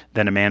organizations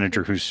than a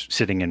manager who's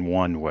sitting in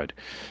one would.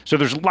 So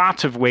there's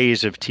lots of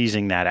ways of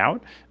teasing that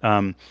out.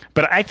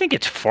 But I think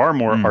it's far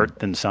more art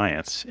than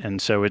science.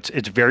 And so it's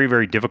very,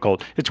 very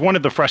difficult. It's one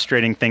of the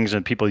frustrating things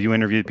that people you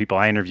interview, people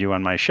I interview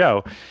on my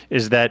show,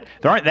 is that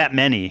there aren't that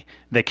many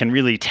that can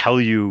really tell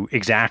you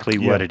exactly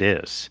what it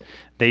is.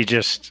 They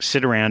just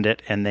sit around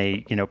it and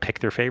they, pick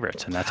their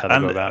favorites, and that's how they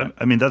go about it.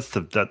 I mean, I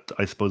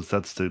suppose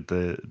that's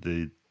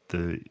the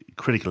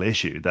critical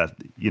issue that,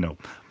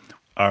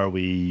 are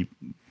we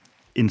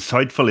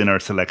insightful in our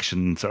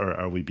selections, or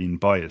are we being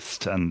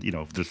biased? And,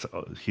 there's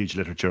a huge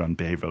literature on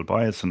behavioral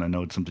bias, and I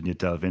know it's something you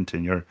delve into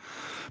in your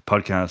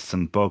podcasts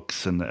and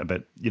books, and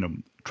about,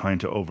 trying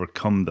to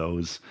overcome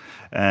those.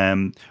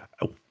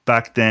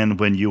 Back then,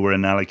 when you were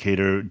an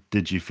allocator,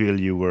 did you feel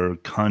you were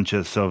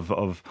conscious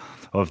of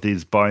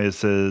these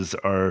biases?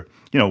 Or,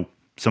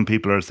 some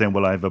people are saying,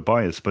 well, I have a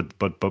bias, but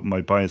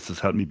my bias has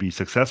helped me be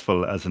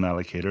successful as an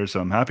allocator, so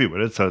I'm happy with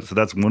it. So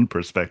that's one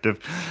perspective.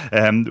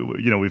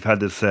 We've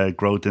had this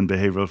growth in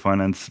behavioral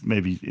finance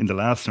maybe in the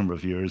last number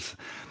of years.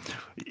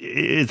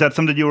 Is that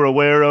something you were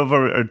aware of,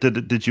 or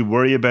did you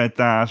worry about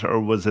that,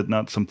 or was it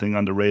not something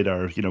on the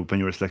radar, when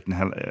you were selecting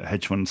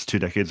hedge funds 2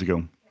 decades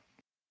ago?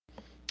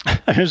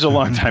 It was a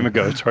long time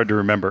ago. It's hard to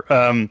remember.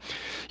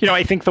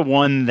 I think the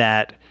one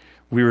that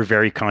we were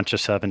very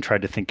conscious of and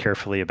tried to think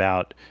carefully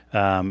about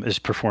is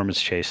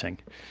performance chasing.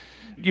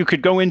 You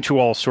could go into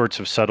all sorts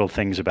of subtle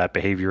things about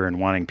behavior and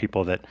wanting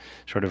people that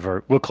sort of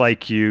look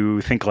like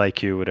you, think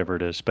like you, whatever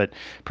it is. But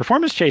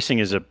performance chasing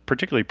is a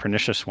particularly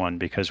pernicious one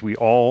because we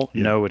all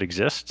know it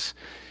exists.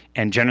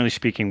 And generally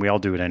speaking, we all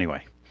do it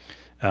anyway.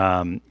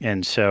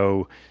 And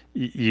so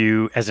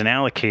you, as an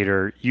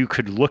allocator, you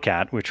could look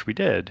at, which we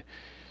did,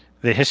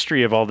 the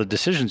history of all the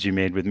decisions you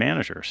made with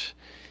managers.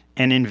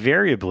 And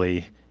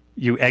invariably,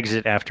 you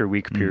exit after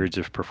weak periods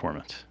of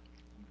performance.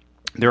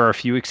 There are a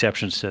few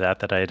exceptions to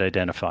that I had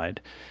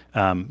identified.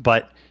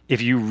 But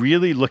if you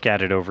really look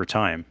at it over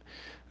time,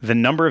 the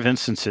number of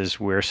instances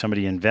where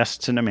somebody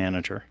invests in a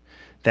manager,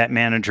 that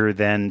manager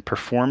then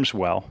performs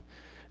well,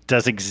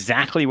 does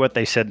exactly what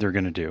they said they're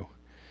going to do,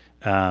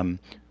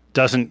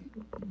 doesn't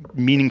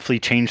meaningfully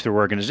change their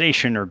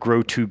organization or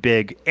grow too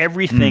big,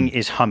 everything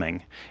is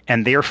humming,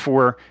 and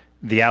therefore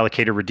the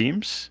allocator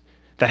redeems,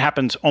 that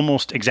happens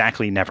almost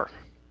exactly never.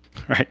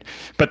 right?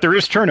 But there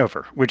is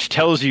turnover, which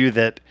tells you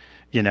that,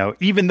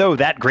 even though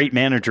that great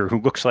manager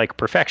who looks like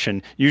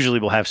perfection usually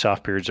will have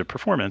soft periods of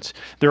performance,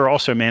 there are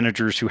also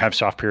managers who have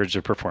soft periods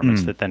of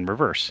performance that then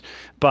reverse.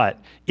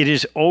 But it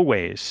is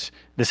always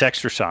this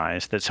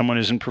exercise that someone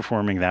isn't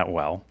performing that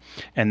well,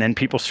 and then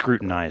people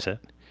scrutinize it.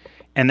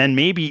 And then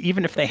maybe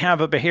even if they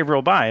have a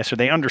behavioral bias or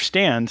they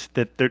understand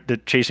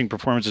that chasing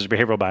performance is a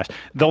behavioral bias,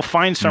 they'll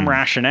find some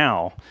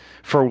rationale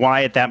for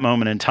why at that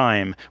moment in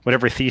time,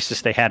 whatever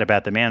thesis they had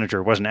about the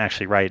manager wasn't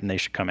actually right and they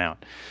should come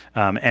out.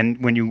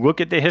 And when you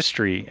look at the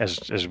history,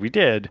 as we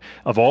did,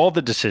 of all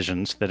the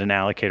decisions that an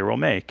allocator will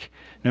make,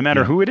 no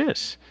matter who it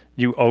is,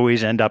 you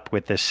always end up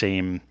with the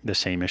same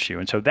issue.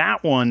 And so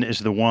that one is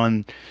the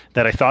one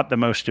that I thought the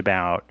most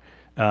about.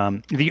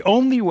 The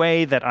only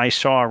way that I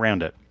saw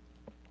around it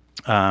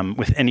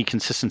with any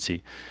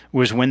consistency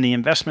was when the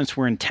investments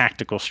were in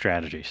tactical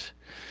strategies.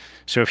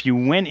 So if you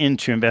went in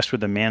to invest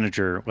with a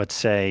manager, let's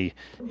say,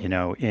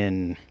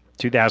 in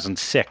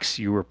 2006,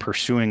 you were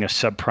pursuing a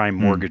subprime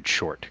mortgage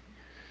short,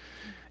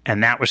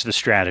 and that was the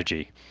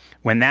strategy.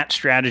 When that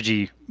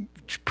strategy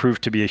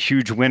proved to be a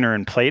huge winner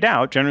and played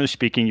out, generally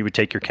speaking, you would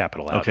take your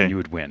capital out and you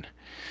would win.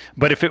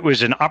 But if it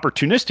was an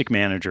opportunistic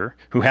manager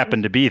who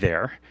happened to be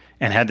there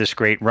and had this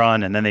great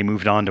run, and then they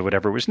moved on to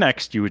whatever was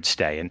next, you would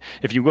stay. And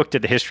if you looked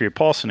at the history of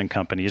Paulson and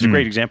Company, is a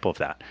great example of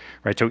that,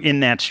 right? So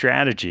in that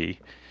strategy,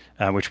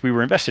 which we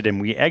were invested in,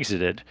 we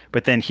exited,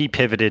 but then he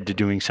pivoted to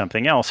doing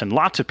something else. And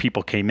lots of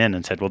people came in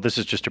and said, well, this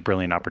is just a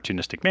brilliant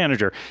opportunistic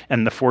manager.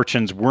 And the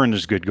fortunes weren't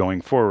as good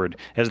going forward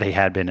as they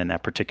had been in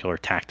that particular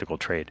tactical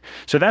trade.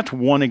 So that's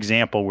one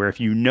example where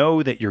if you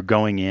know that you're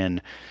going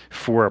in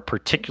for a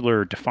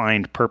particular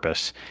defined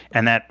purpose,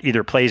 and that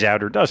either plays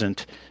out or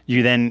doesn't,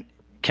 you then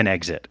can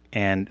exit.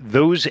 And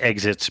those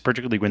exits,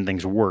 particularly when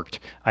things worked,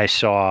 I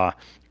saw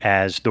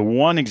as the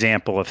one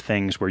example of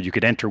things where you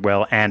could enter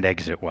well and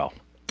exit well.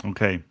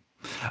 Okay.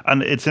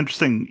 And it's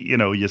interesting,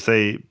 you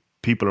say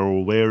people are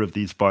aware of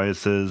these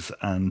biases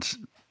and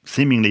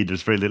seemingly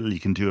there's very little you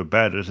can do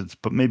about it.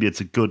 But maybe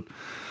it's a good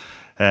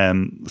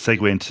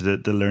segue into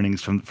the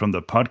learnings from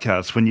the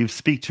podcast. When you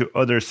speak to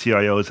other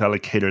CIOs,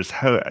 allocators,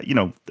 how,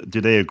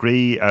 do they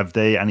agree? Have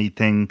they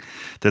anything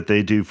that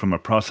they do from a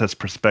process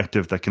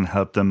perspective that can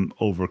help them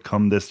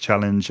overcome this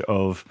challenge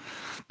of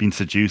being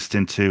seduced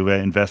into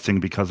investing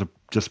because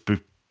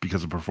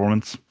of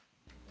performance?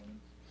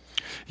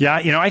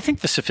 Yeah, I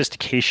think the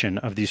sophistication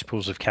of these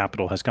pools of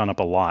capital has gone up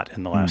a lot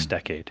in the last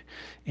decade.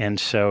 And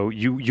so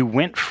you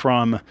went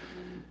from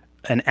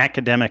an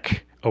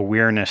academic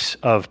awareness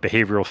of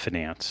behavioral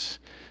finance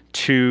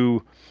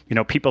to,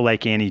 people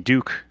like Annie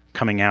Duke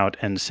coming out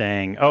and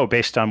saying, oh,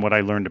 based on what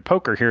I learned at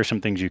poker, here are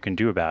some things you can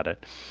do about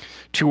it,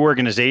 to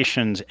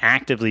organizations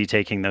actively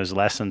taking those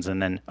lessons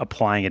and then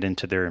applying it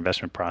into their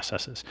investment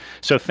processes.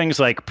 So things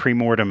like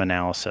pre-mortem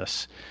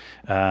analysis,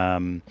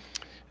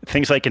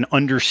 things like an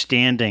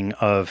understanding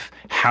of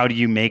how do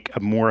you make a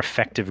more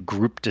effective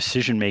group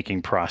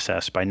decision-making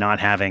process by not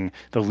having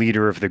the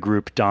leader of the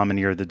group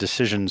domineer the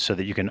decisions so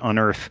that you can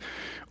unearth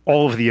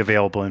all of the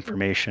available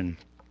information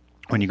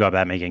when you go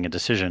about making a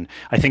decision.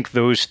 I think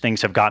those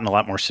things have gotten a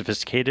lot more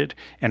sophisticated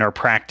and are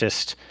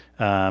practiced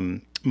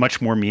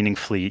much more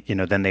meaningfully,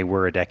 than they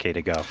were a decade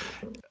ago.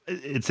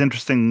 It's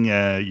interesting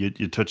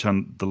you touch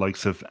on the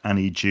likes of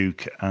Annie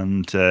Duke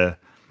and I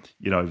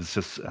was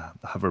just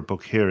have her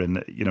book here,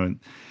 and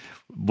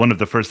one of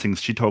the first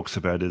things she talks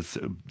about is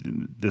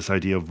this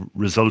idea of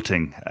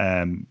resulting.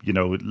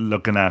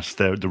 Looking at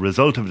the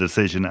result of a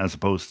decision as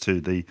opposed to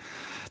the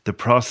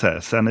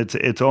process, and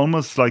it's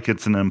almost like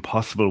it's an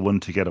impossible one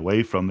to get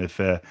away from. If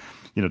the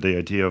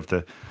idea of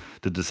the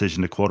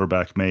decision the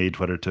quarterback made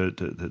whether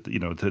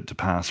to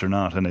pass or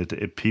not, and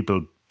if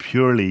people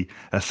purely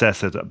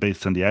assess it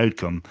based on the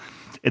outcome.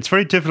 It's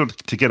very difficult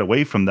to get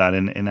away from that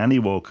in any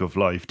walk of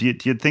life. Do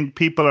you think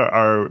people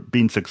are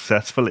being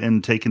successful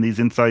in taking these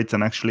insights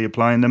and actually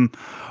applying them,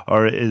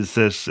 or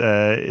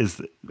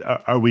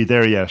are we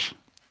there yet?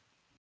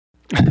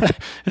 I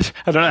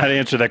don't know how to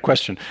answer that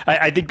question.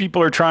 I think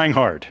people are trying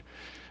hard.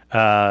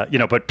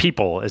 But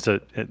people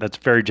that's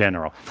very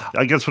general.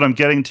 I guess what I'm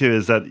getting to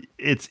is that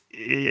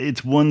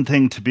it's one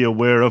thing to be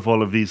aware of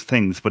all of these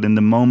things, but in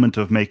the moment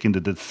of making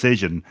the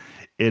decision,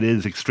 it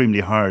is extremely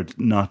hard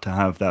not to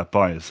have that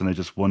bias. And I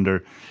just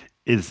wonder,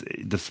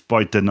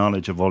 despite the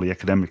knowledge of all the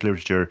academic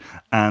literature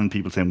and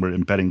people saying we're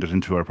embedding that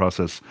into our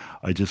process,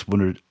 I just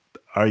wondered,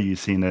 are you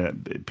seeing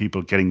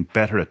people getting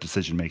better at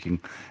decision making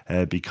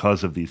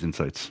because of these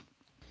insights?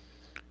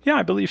 Yeah,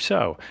 I believe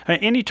so.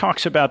 Annie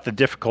talks about the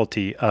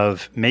difficulty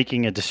of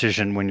making a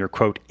decision when you're,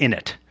 quote, in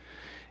it.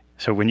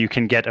 So when you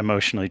can get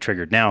emotionally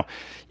triggered. Now,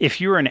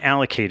 if you're an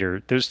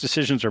allocator, those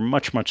decisions are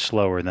much, much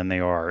slower than they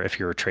are if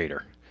you're a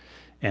trader.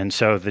 And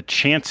so the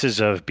chances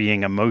of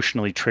being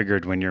emotionally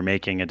triggered when you're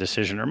making a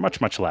decision are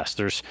much, much less.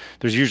 There's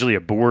usually a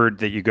board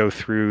that you go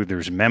through,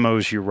 there's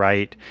memos you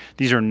write.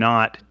 These are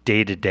not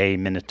day-to-day,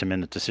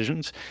 minute-to-minute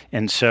decisions.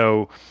 And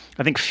so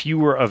I think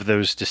fewer of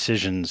those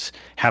decisions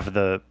have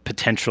the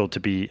potential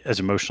to be as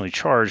emotionally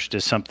charged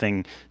as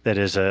something that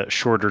is a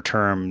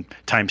shorter-term,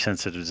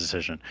 time-sensitive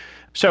decision.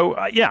 So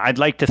I'd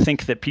like to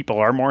think that people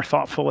are more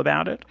thoughtful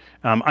about it.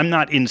 I'm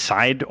not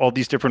inside all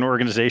these different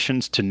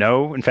organizations to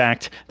know. In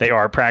fact, they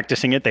are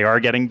practicing it. They are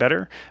getting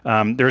better.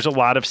 There's a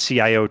lot of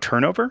CIO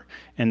turnover.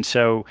 And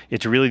so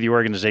it's really the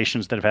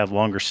organizations that have had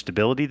longer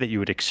stability that you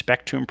would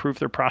expect to improve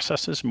their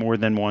processes more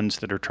than ones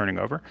that are turning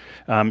over.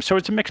 So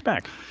it's a mixed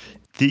bag.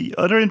 The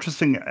other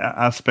interesting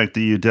aspect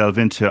that you delve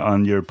into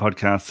on your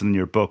podcast and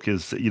your book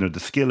is, the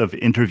skill of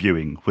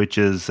interviewing, which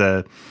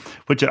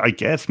I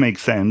guess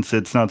makes sense.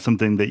 It's not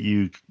something that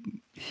you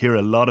hear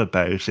a lot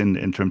about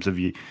in terms of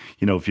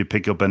if you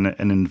pick up an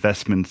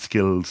investment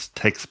skills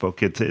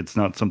textbook, it's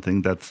not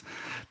something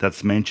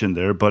that's mentioned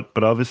there. But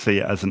obviously,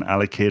 as an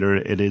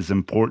allocator, it is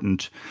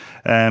important.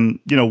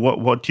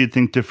 What do you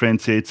think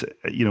differentiates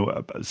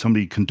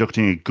somebody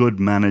conducting a good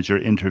manager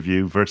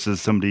interview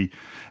versus somebody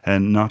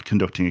not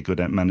conducting a good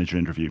manager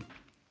interview?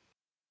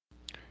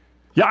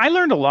 Yeah, I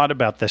learned a lot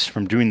about this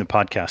from doing the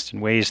podcast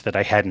in ways that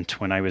I hadn't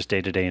when I was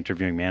day-to-day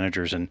interviewing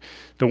managers. And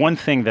the one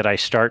thing that I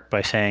start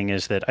by saying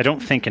is that I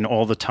don't think in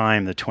all the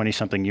time, the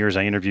 20-something years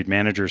I interviewed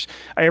managers,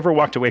 I ever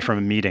walked away from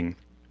a meeting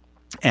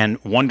and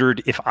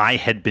wondered if I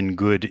had been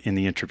good in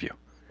the interview.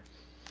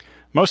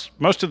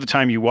 Most of the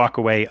time you walk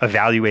away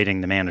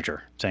evaluating the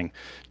manager, saying,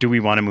 do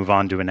we want to move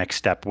on to a next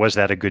step? Was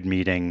that a good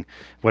meeting?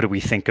 What do we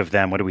think of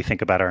them? What do we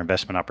think about our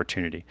investment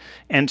opportunity?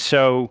 And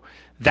so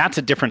that's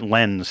a different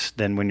lens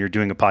than when you're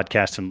doing a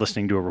podcast and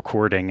listening to a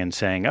recording and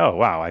saying, oh,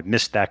 wow, I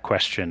missed that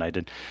question. I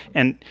did.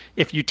 And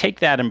if you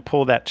take that and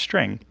pull that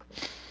string,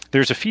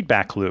 there's a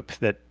feedback loop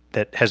that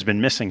has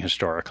been missing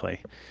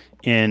historically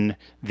in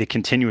the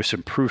continuous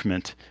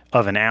improvement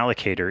of an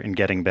allocator in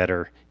getting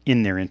better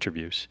in their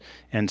interviews.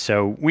 And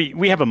so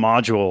we have a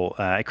module,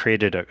 I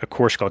created a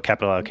course called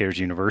Capital Allocators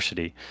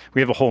University.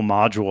 We have a whole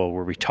module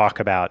where we talk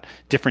about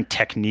different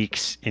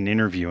techniques in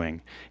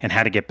interviewing and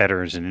how to get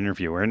better as an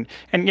interviewer. And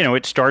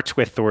it starts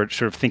with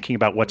sort of thinking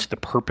about what's the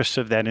purpose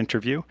of that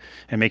interview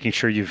and making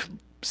sure you've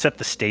set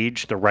the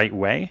stage the right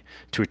way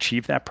to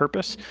achieve that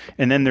purpose.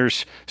 And then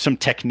there's some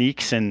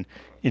techniques in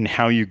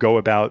how you go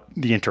about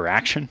the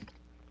interaction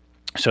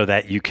so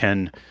that you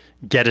can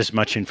get as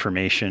much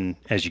information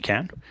as you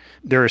can.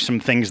 There are some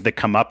things that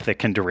come up that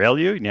can derail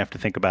you, and you have to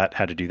think about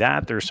how to do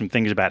that. There are some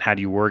things about how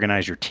do you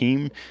organize your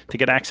team to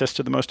get access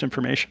to the most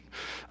information,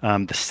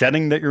 the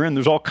setting that you're in.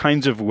 There's all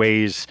kinds of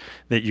ways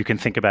that you can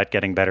think about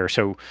getting better.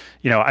 So,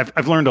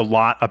 I've learned a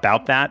lot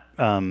about that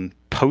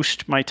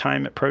post my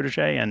time at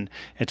Protege, and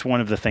it's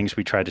one of the things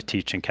we try to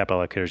teach in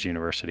Capital Allocators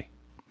University.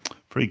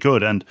 Very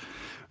good. And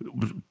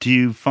do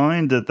you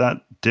find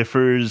that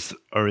differs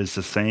or is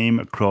the same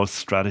across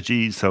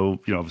strategies? So,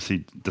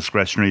 obviously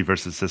discretionary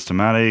versus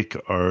systematic,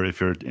 or if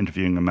you're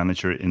interviewing a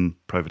manager in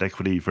private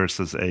equity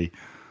versus a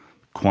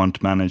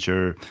quant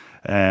manager,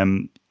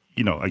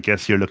 I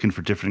guess you're looking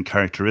for different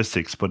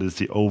characteristics, but is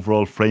the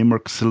overall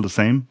framework still the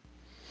same?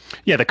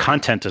 Yeah, the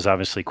content is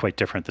obviously quite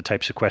different, the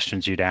types of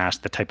questions you'd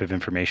ask, the type of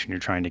information you're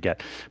trying to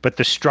get. But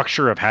the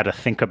structure of how to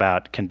think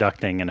about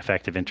conducting an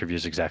effective interview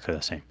is exactly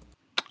the same.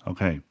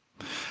 Okay.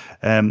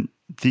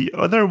 The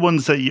other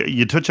ones that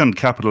you touch on,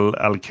 Capital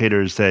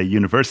Allocators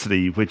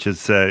University, which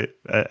is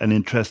an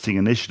interesting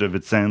initiative.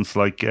 It sounds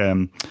like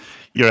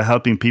you're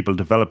helping people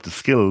develop the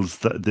skills,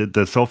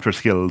 the softer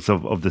skills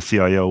of the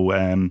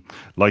CIO,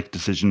 like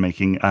decision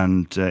making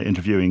and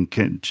interviewing.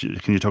 Can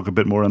you talk a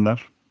bit more on that?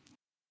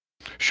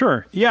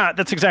 Sure. Yeah,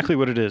 that's exactly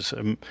what it is.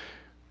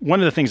 One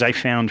of the things I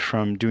found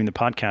from doing the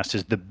podcast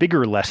is the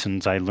bigger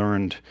lessons I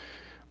learned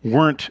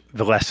weren't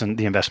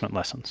the investment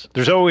lessons.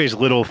 There's always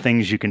little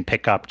things you can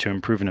pick up to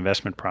improve an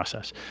investment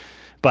process.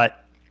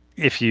 But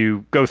if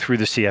you go through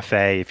the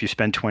CFA, if you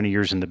spend 20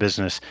 years in the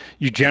business,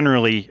 you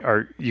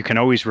can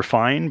always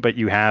refine, but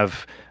you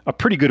have a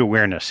pretty good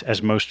awareness,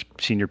 as most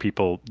senior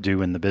people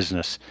do in the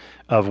business,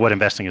 of what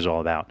investing is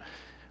all about.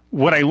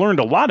 What I learned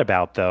a lot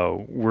about,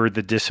 though, were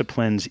the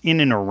disciplines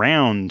in and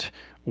around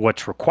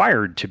what's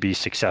required to be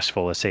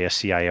successful as, say, a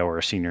CIO or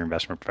a senior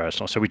investment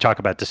professional. So we talk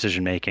about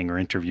decision-making or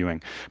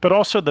interviewing, but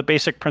also the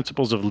basic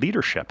principles of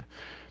leadership.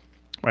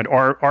 Right?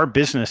 Our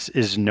business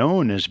is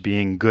known as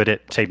being good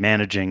at, say,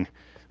 managing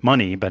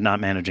money, but not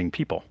managing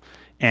people.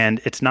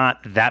 And it's not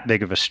that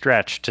big of a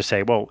stretch to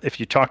say, well, if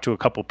you talk to a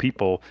couple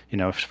people,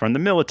 from the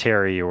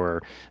military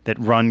or that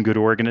run good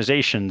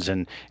organizations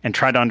and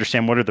try to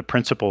understand what are the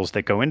principles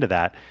that go into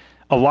that,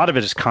 a lot of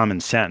it is common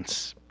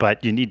sense,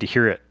 but you need to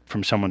hear it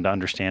from someone to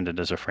understand it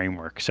as a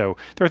framework. So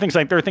there are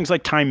things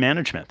like time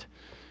management.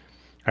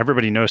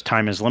 Everybody knows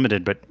time is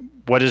limited, but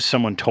what has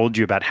someone told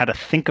you about how to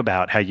think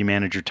about how you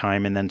manage your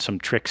time, and then some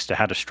tricks to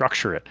how to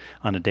structure it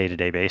on a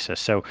day-to-day basis?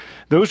 So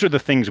those are the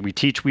things we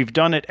teach. We've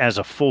done it as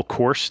a full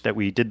course that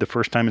we did the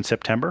first time in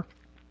September,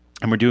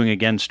 and we're doing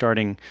again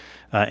starting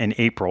in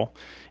April.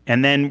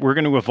 And then we're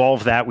going to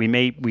evolve that. We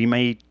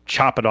may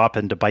chop it up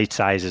into bite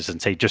sizes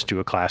and say, just do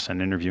a class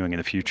on interviewing in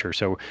the future.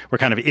 So we're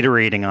kind of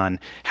iterating on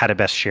how to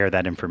best share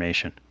that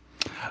information.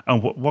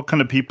 And what kind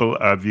of people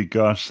have you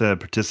got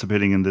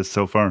participating in this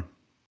so far?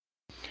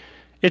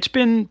 It's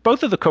been,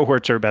 both of the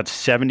cohorts are about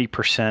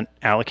 70%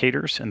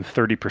 allocators and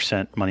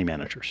 30% money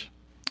managers.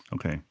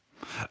 Okay.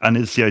 And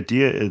is the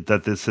idea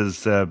that this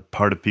is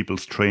part of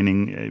people's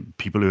training,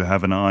 people who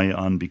have an eye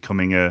on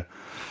becoming a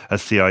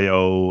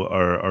CIO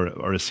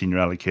or a senior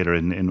allocator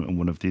in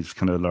one of these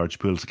kind of large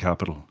pools of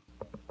capital?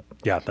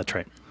 Yeah, that's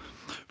right.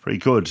 Very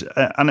good.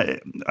 And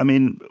I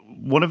mean,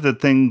 one of the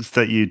things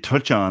that you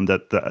touch on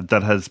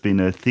that has been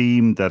a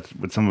theme that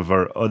with some of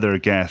our other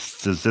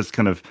guests is this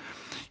kind of,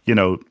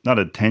 not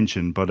a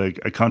tension, but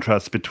a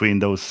contrast between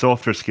those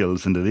softer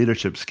skills and the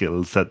leadership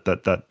skills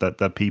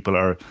that people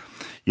are,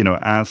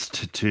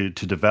 asked to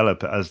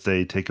develop as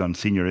they take on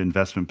senior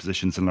investment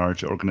positions in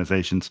large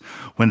organizations,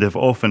 when they've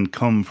often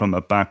come from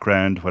a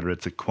background, whether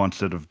it's a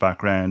quantitative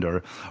background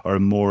or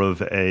more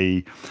of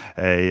an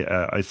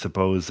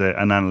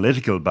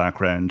analytical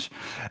background.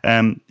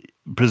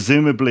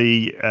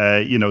 Presumably,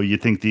 you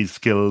think these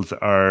skills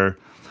are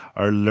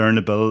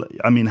learnable.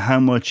 I mean, how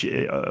much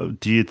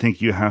do you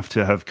think you have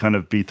to have kind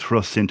of be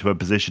thrust into a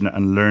position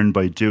and learn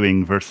by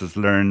doing versus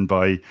learn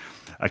by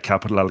a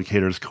capital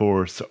allocator's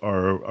course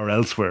or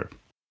elsewhere?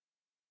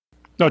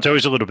 No, it's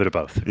always a little bit of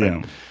both.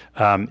 Right?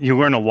 Yeah. You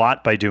learn a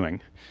lot by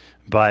doing,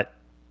 but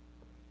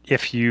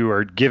if you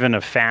are given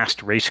a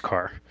fast race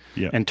car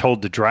and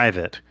told to drive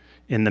it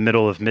in the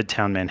middle of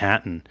Midtown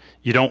Manhattan,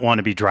 you don't want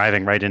to be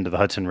driving right into the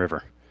Hudson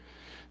River.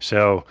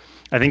 So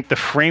I think the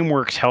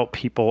frameworks help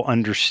people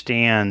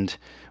understand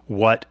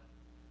what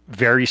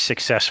very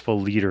successful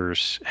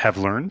leaders have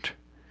learned.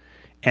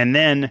 And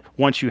then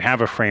once you have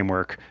a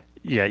framework,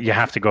 you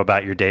have to go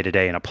about your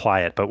day-to-day and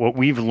apply it. But what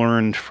we've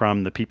learned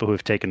from the people who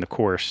have taken the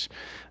course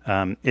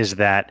is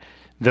that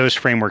those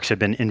frameworks have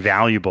been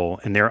invaluable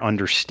in their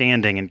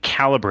understanding and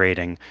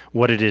calibrating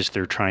what it is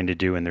they're trying to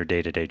do in their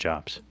day-to-day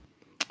jobs.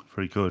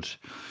 Very good.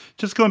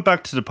 Just going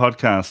back to the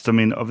podcast, I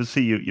mean,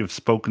 obviously you've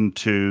spoken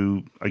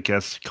to, I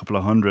guess, a couple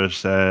of hundred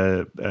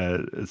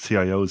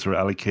CIOs or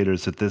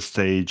allocators at this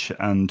stage.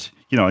 And,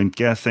 I'm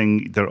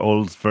guessing they're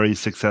all very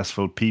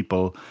successful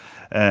people.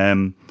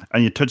 And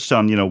you touched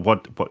on,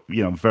 what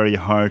very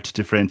hard to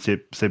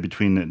differentiate, say,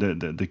 between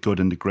the good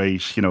and the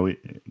great,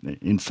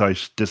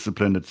 insight,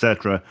 discipline,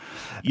 etc.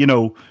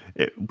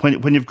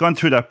 When you've gone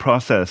through that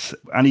process,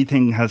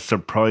 anything has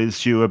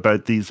surprised you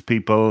about these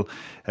people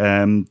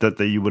that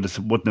you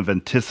wouldn't have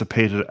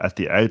anticipated at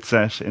the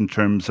outset in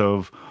terms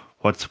of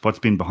what's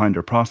been behind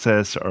their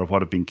process or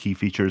what have been key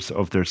features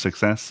of their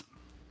success?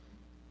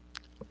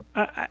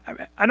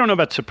 I don't know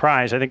about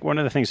surprise. I think one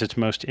of the things that's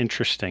most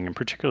interesting, and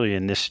particularly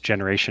in this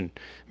generation,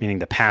 meaning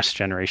the past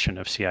generation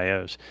of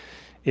CIOs,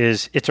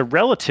 is it's a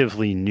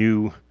relatively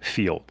new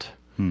field.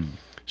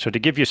 So to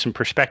give you some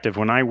perspective,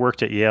 when I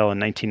worked at Yale in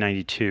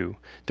 1992,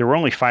 there were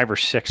only 5 or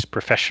 6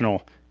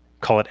 professional,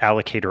 call it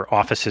allocator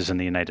offices in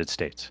the United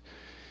States.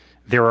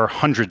 There are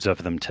hundreds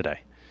of them today.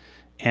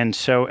 And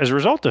so as a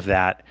result of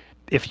that,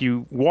 if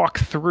you walk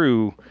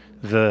through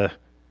the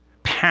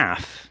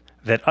path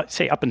that,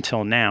 say, up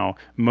until now,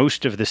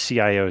 most of the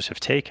CIOs have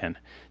taken,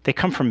 they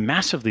come from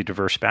massively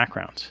diverse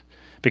backgrounds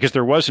because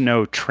there was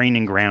no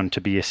training ground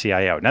to be a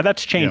CIO. Now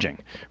that's changing.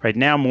 Right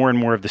now, more and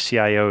more of the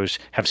CIOs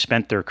have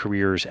spent their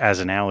careers as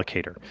an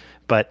allocator,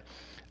 but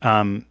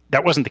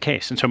that wasn't the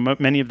case. And so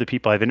many of the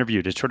people I've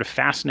interviewed, it's sort of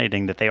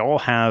fascinating that they all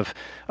have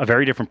a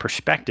very different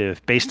perspective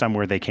based on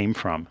where they came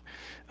from.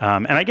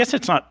 And I guess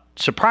it's not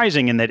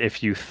surprising in that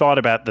if you thought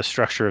about the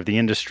structure of the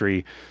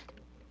industry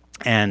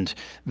and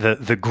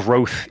the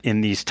growth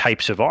in these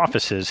types of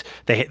offices,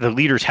 the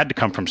leaders had to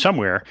come from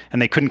somewhere,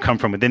 and they couldn't come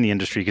from within the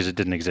industry because it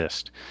didn't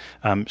exist.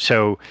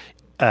 So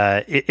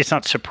it's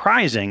not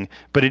surprising,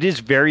 but it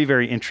is very,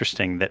 very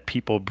interesting that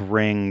people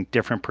bring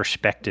different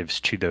perspectives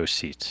to those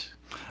seats.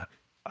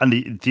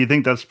 And do you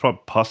think that's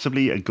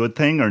possibly a good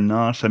thing or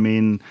not? I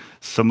mean,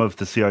 some of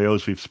the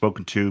CIOs we've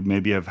spoken to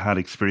maybe have had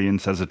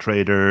experience as a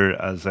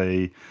trader, as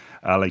a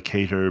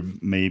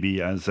allocator,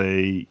 maybe as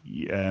a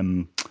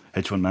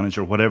hedge fund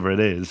manager, whatever it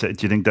is. Do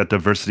you think that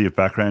diversity of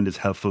background is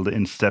helpful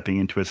in stepping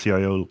into a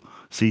CIO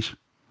seat?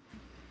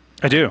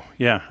 I do.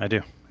 Yeah, I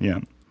do. Yeah.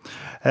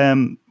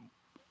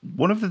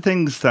 One of the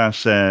things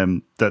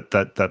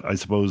that I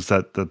suppose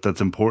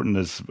that's important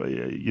is,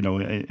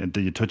 that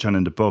you touch on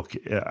in the book,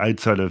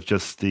 outside of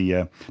just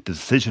the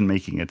decision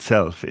making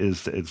itself,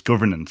 is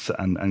governance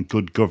and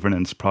good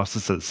governance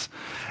processes.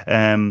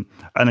 And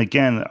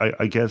again,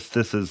 I guess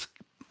this is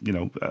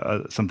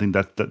something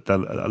that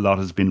a lot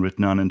has been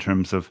written on in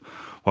terms of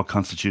what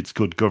constitutes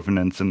good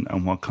governance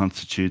and what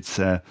constitutes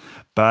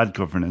bad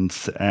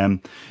governance.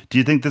 Do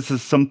you think this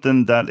is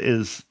something that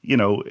is,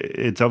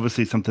 it's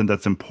obviously something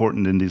that's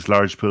important in these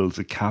large pools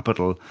of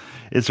capital?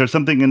 Is there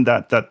something in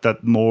that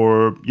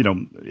more,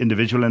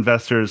 individual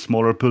investors,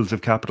 smaller pools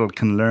of capital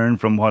can learn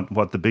from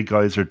what the big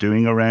guys are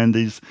doing around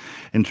these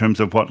in terms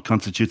of what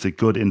constitutes a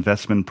good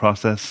investment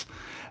process?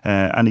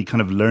 Any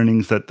kind of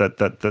learnings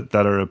that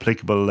are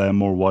applicable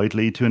more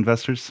widely to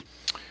investors?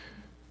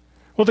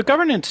 Well, the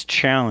governance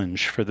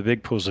challenge for the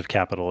big pools of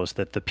capital is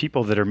that the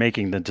people that are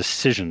making the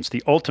decisions,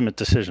 the ultimate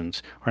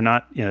decisions, are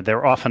not,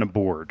 they're often a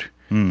board.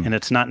 And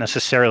it's not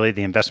necessarily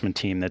the investment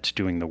team that's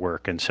doing the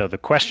work. And so the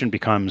question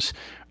becomes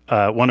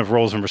one of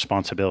roles and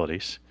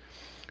responsibilities.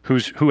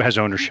 Who has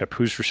ownership?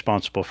 Who's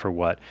responsible for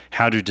what?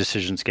 How do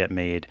decisions get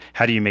made?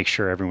 How do you make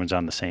sure everyone's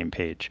on the same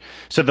page?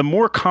 So the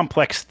more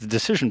complex the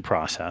decision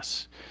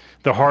process,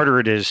 the harder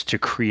it is to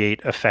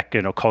create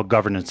called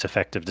governance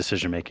effective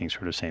decision making,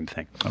 sort of same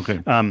thing.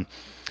 Okay.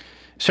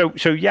 So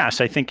yes,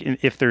 I think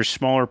if there's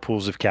smaller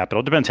pools of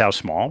capital, it depends how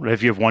small.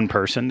 If you have one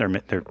person,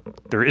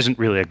 there isn't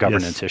really a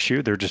governance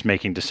issue. They're just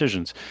making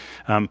decisions.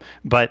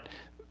 But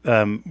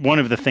one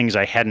of the things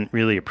I hadn't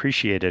really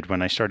appreciated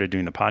when I started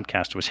doing the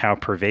podcast was how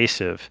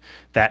pervasive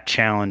that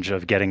challenge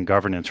of getting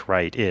governance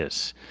right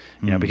is.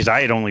 Because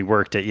I had only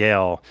worked at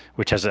Yale,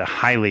 which has a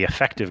highly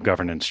effective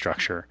governance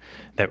structure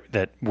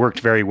that worked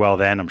very well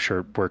then. I'm sure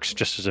it works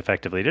just as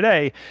effectively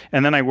today.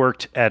 And then I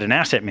worked at an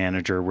asset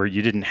manager where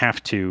you didn't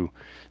have to.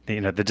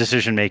 The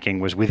decision making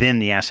was within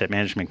the asset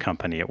management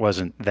company. It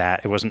wasn't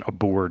a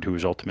board who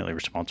was ultimately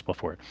responsible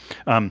for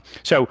it.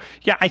 So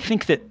I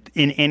think that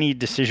in any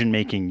decision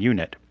making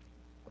unit,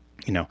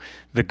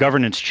 the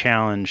governance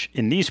challenge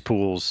in these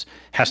pools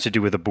has to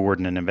do with a board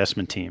and an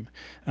investment team.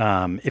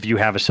 If you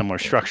have a similar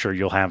structure,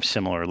 you'll have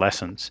similar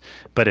lessons.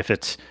 But if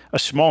it's a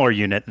smaller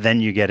unit,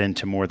 then you get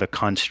into more the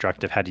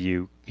construct of how do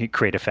you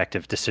create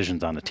effective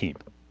decisions on a team.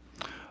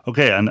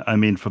 Okay, and I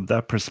mean, from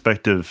that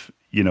perspective,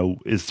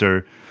 is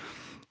there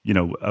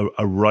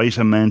a right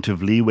amount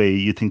of leeway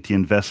you think the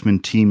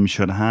investment team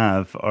should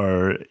have,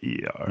 or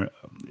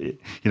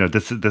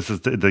this is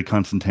the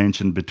constant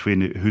tension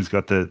between who's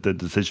got the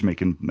decision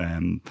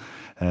making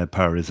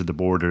power? Is it the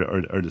board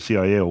or the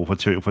CIO?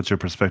 What's your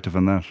perspective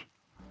on that?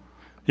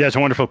 Yeah, it's a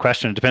wonderful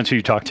question. It depends who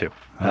you talk to.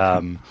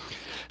 Okay.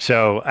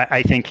 So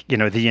I think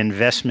the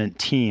investment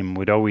team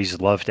would always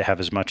love to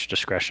have as much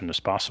discretion as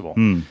possible,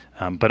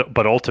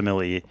 but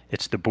ultimately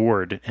it's the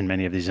board in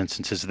many of these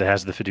instances that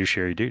has the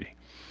fiduciary duty.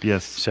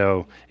 Yes.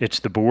 So it's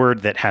the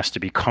board that has to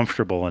be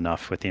comfortable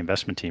enough with the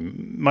investment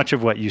team. Much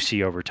of what you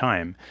see over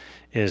time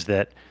is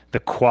that the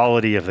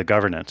quality of the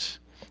governance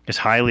is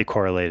highly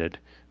correlated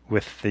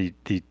with the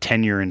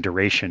tenure and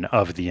duration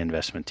of the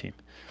investment team.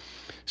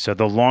 So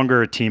the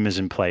longer a team is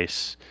in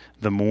place,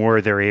 the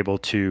more they're able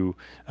to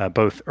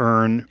both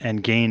earn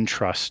and gain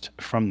trust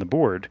from the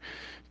board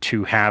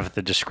to have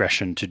the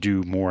discretion to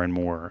do more and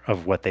more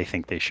of what they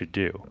think they should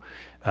do.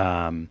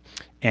 But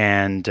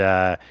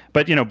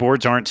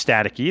boards aren't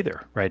static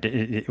either,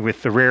 right?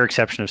 With the rare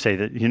exception of, say,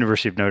 the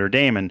University of Notre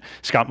Dame, and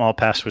Scott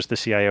Malpass was the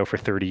CIO for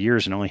 30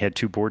 years and only had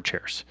 2 board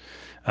chairs.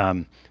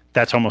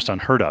 That's almost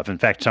unheard of. In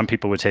fact, some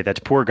people would say that's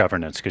poor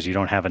governance because you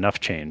don't have enough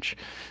change.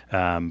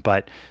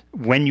 But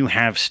when you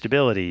have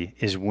stability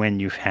is when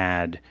you've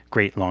had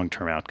great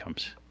long-term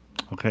outcomes.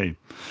 Okay.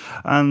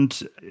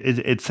 And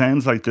it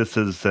sounds like this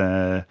is,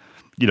 a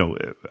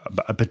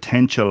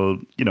potential,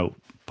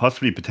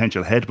 possibly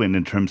potential headwind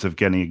in terms of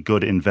getting a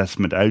good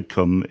investment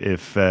outcome.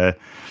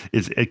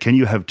 Can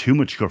you have too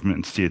much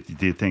governance? Do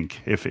you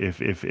think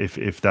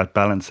if that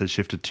balance has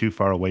shifted too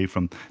far away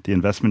from the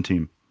investment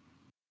team?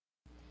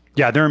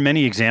 Yeah, there are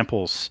many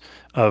examples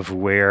of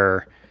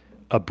where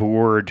a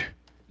board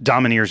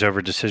domineers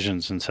over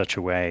decisions in such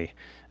a way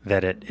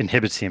that it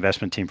inhibits the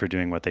investment team from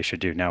doing what they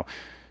should do. Now,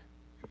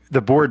 the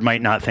board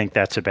might not think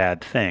that's a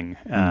bad thing.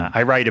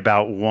 I write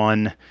about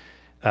one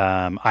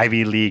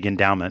Ivy League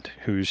endowment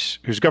whose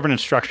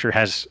governance structure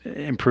has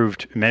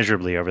improved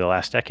measurably over the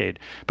last decade.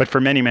 But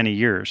for many, many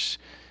years,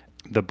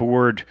 the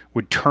board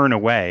would turn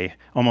away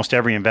almost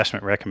every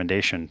investment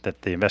recommendation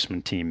that the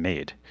investment team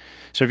made.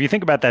 So if you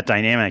think about that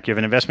dynamic, you have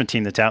an investment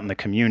team that's out in the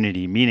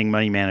community, meeting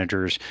money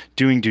managers,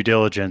 doing due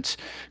diligence,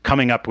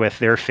 coming up with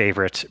their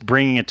favorites,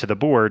 bringing it to the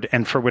board,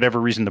 and for whatever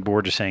reason, the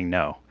board is saying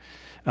no.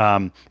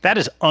 That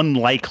is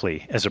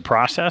unlikely as a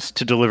process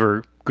to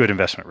deliver good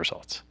investment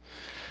results.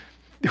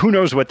 Who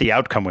knows what the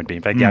outcome would be?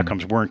 In fact, the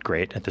outcomes weren't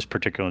great at this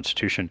particular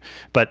institution,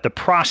 but the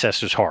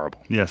process is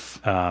horrible.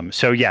 Yes.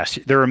 So yes,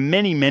 there are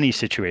many, many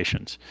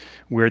situations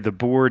where the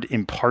board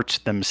imparts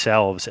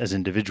themselves as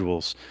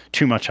individuals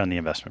too much on the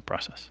investment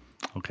process.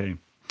 Okay.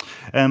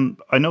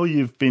 I know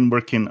you've been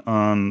working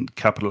on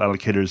Capital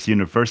Allocators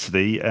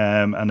University,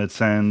 and it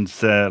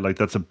sounds like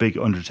that's a big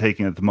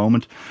undertaking at the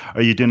moment.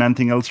 Are you doing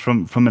anything else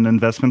from an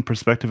investment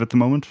perspective at the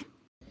moment?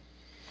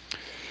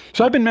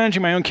 So I've been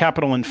managing my own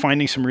capital and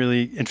finding some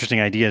really interesting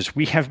ideas.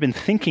 We have been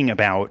thinking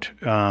about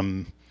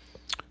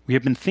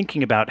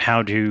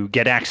how to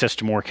get access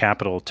to more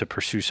capital to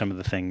pursue some of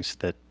the things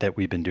that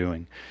we've been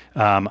doing.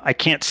 I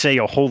can't say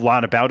a whole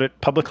lot about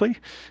it publicly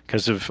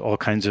because of all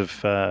kinds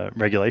of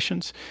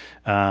regulations.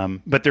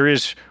 But there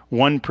is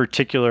one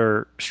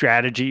particular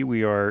strategy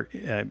we are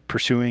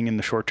pursuing in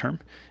the short term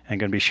and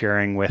going to be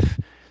sharing with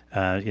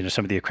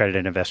some of the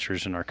accredited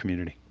investors in our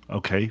community.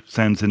 Okay,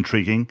 sounds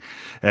intriguing.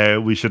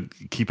 We should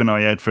keep an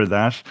eye out for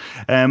that.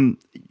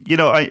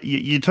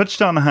 You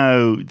touched on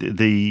how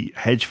the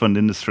hedge fund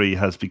industry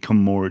has become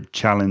more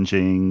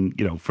challenging,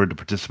 for the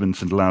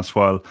participants in the last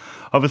while.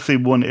 Obviously,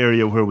 one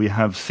area where we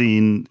have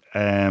seen,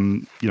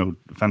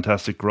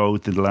 fantastic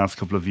growth in the last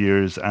couple of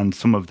years, and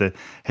some of the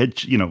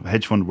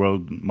hedge fund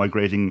world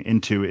migrating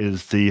into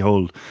is the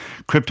whole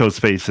crypto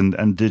space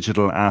and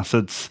digital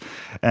assets.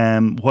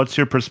 What's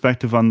your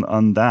perspective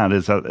on that?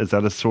 Is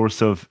that a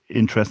source of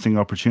interesting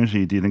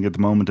opportunity, do you think, at the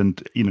moment? And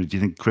do you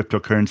think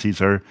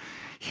cryptocurrencies are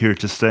here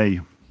to stay?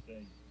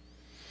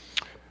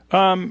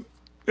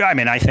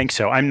 I think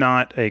so. I'm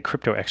not a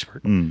crypto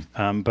expert,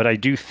 but I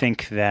do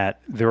think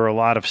that there are a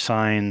lot of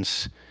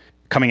signs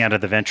coming out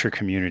of the venture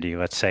community,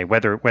 let's say,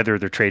 whether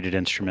they're traded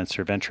instruments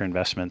or venture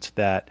investments,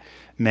 that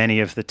many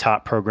of the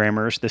top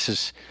programmers,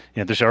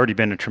 there's already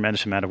been a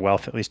tremendous amount of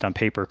wealth, at least on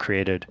paper,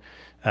 created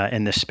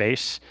in this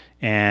space.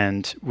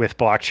 And with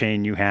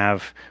blockchain, you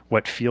have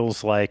what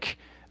feels like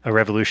a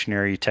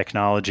revolutionary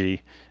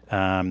technology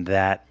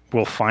that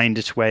will find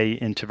its way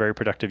into very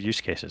productive use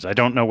cases. I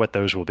don't know what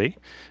those will be,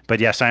 but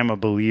yes, I'm a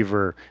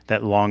believer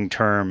that long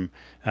term,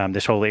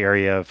 this whole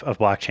area of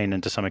blockchain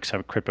and to some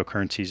extent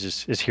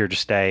cryptocurrencies is here to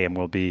stay and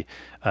will be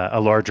a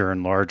larger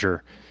and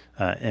larger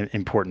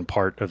important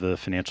part of the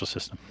financial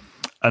system.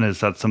 And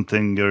is that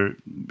something you're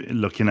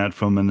looking at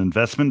from an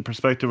investment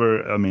perspective,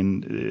 or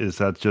is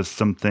that just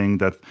something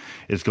that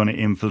is going to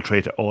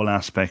infiltrate all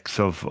aspects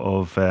of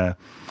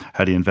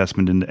how the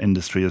investment in the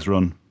industry is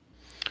run?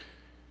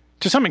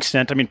 To some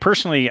extent.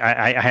 Personally,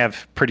 I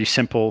have pretty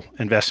simple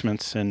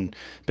investments in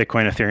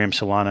Bitcoin, Ethereum,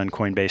 Solana, and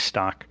Coinbase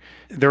stock.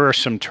 There are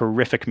some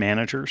terrific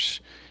managers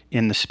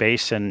in the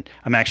space, and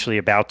I'm actually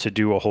about to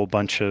do a whole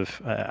bunch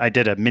of, I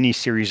did a mini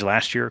series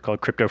last year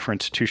called Crypto for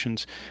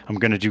Institutions. I'm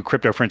going to do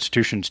Crypto for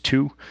Institutions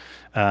 2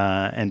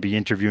 and be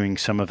interviewing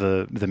some of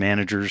the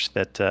managers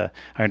that I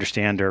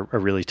understand are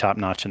really top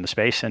notch in the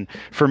space. And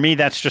for me,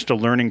 that's just a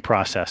learning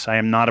process. I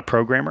am not a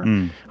programmer.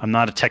 I'm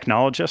not a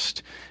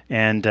technologist.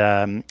 And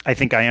I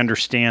think I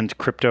understand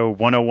crypto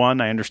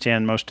 101. I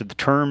understand most of the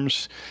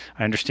terms.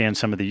 I understand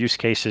some of the use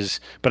cases,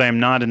 but I am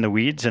not in the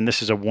weeds. And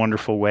this is a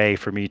wonderful way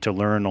for me to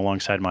learn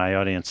alongside my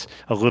audience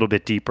a little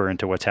bit deeper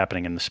into what's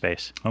happening in the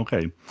space.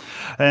 Okay.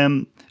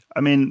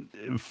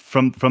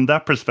 From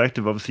that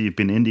perspective, obviously you've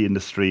been in the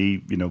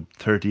industry,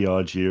 30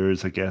 odd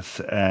years, I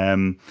guess.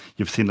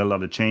 You've seen a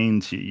lot of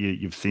change.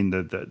 You've seen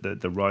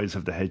the rise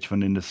of the hedge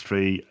fund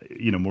industry.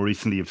 More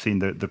recently, you've seen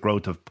the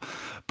growth of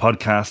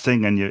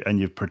podcasting, and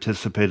you've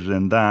participated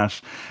in that.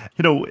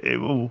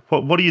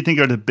 What do you think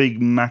are the big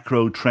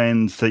macro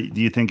trends that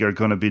you think are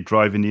going to be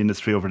driving the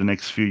industry over the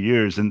next few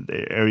years, and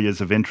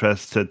areas of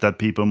interest that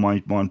people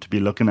might want to be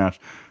looking at,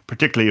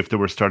 particularly if they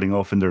were starting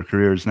off in their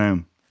careers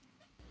now?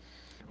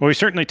 Well, we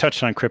certainly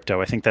touched on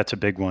crypto. I think that's a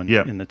big one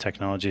in the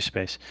technology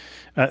space.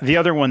 The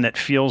other one that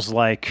feels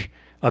like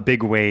a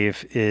big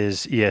wave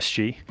is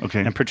ESG,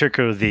 and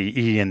particularly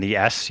the E and the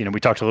S. We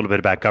talked a little bit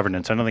about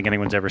governance. I don't think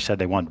anyone's ever said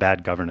they want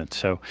bad governance.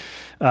 So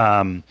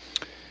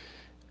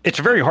it's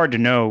very hard to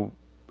know,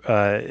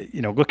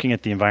 looking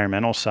at the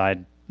environmental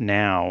side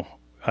now,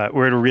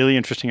 we're at a really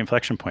interesting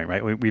inflection point,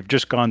 right? We've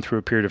just gone through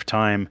a period of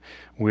time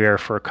where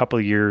for a couple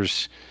of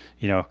years,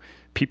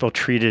 people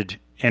treated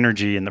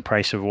energy and the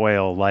price of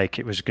oil like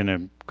it was going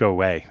to go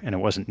away and it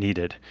wasn't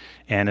needed.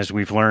 And as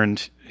we've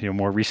learned,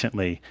 more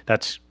recently,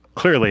 that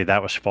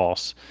was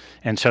false.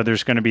 And so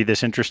there's going to be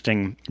this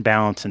interesting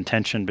balance and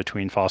tension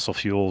between fossil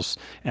fuels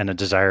and a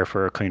desire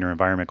for a cleaner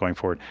environment going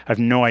forward. I have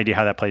no idea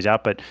how that plays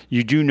out, but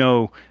you do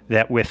know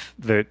that with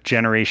the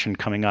generation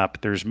coming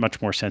up, there's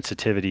much more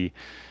sensitivity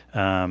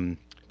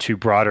to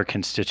broader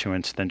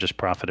constituents than just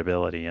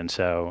profitability. And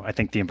so I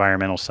think the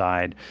environmental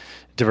side,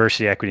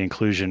 diversity, equity,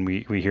 inclusion,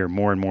 we hear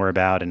more and more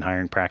about in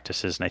hiring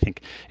practices. And I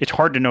think it's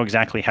hard to know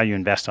exactly how you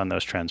invest on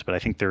those trends, but I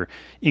think they're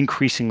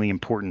increasingly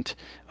important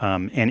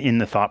and in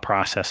the thought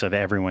process of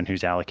everyone who's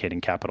allocating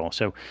capital.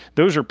 So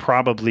those are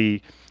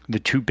probably the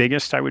two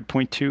biggest I would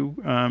point to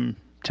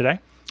today.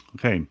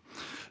 Okay.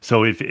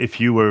 So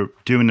if you were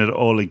doing it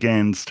all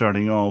again,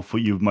 starting off,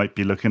 you might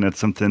be looking at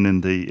something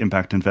in the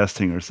impact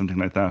investing or something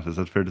like that. Is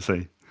that fair to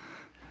say?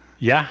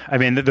 Yeah,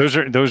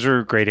 those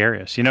are great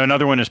areas.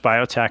 Another one is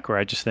biotech, where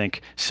I just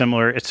think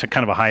similar. It's a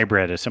kind of a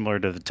hybrid. It's similar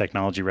to the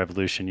technology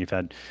revolution. You've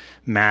had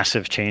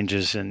massive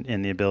changes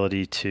in the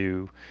ability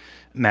to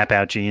map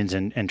out genes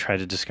and try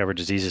to discover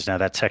diseases. Now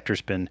that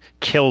sector's been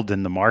killed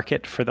in the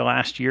market for the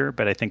last year,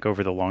 but I think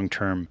over the long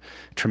term,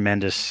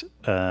 tremendous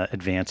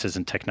advances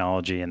in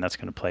technology, and that's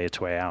going to play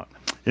its way out.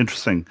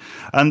 Interesting.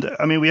 And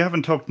we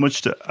haven't talked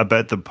much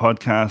about the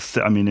podcast.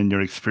 In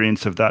your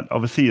experience of that,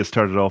 obviously you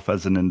started off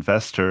as an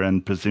investor,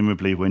 and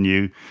presumably when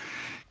you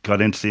got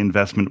into the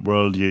investment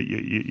world,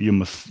 you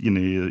must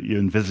you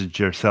envisage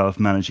yourself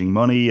managing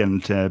money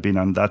and being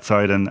on that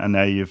side, and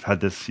now you've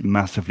had this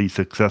massively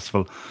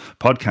successful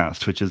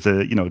podcast, which is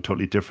a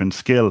totally different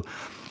skill.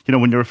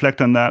 When you reflect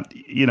on that,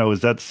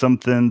 is that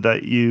something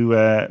that you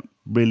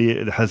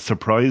really has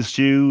surprised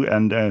you,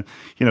 and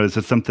is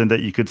it something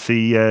that you could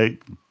see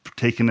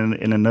taken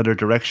in another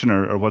direction,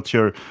 or what's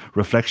your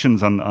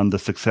reflections on the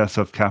success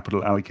of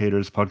Capital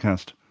Allocators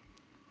podcast?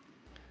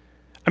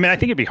 I mean, I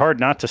think it'd be hard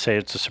not to say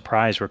it's a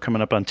surprise. We're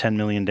coming up on 10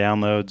 million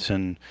downloads,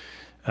 and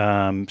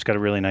it's got a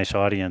really nice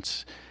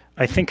audience.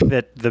 I think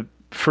that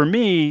for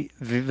me,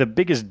 the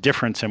biggest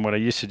difference in what I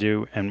used to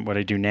do and what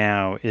I do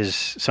now is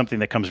something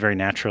that comes very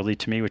naturally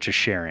to me, which is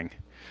sharing.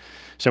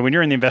 So when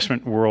you're in the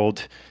investment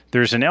world,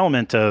 there's an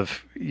element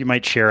of you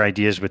might share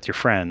ideas with your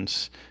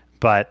friends,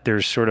 but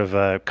there's sort of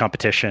a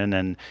competition,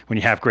 and when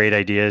you have great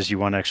ideas, you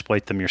want to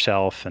exploit them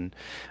yourself, and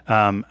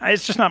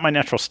it's just not my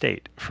natural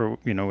state for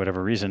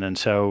whatever reason. And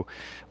so,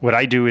 what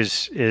I do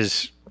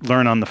is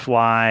learn on the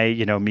fly,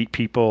 meet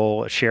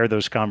people, share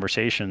those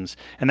conversations,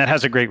 and that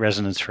has a great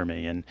resonance for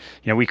me. And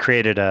we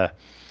created a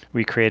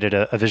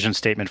vision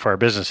statement for our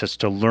business. It's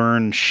to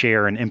learn,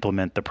 share, and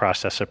implement the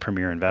process of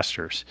Premier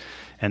Investors.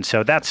 And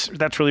so that's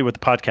really what the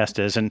podcast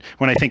is. And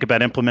when I think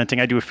about implementing,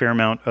 I do a fair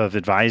amount of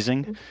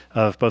advising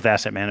of both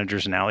asset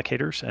managers and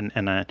allocators, and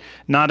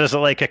not as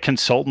a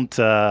consultant,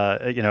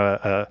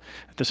 to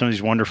some of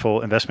these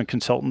wonderful investment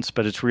consultants,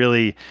 but it's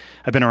really,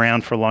 I've been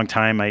around for a long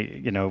time.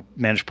 I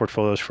managed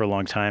portfolios for a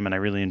long time, and I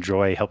really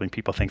enjoy helping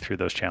people think through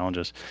those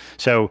challenges.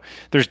 So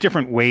there's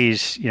different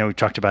ways. We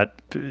talked about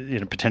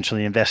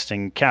potentially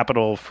investing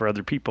capital for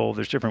other people.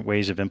 There's different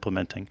ways of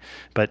implementing,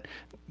 but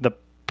the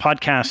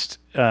podcast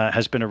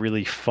has been a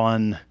really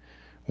fun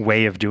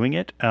way of doing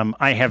it.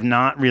 I have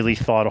not really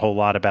thought a whole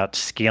lot about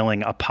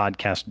scaling a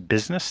podcast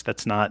business.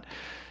 That's not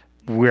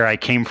where I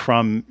came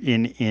from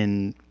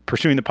in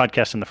pursuing the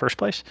podcast in the first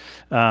place.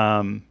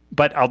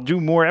 But I'll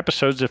do more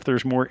episodes if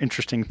there's more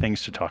interesting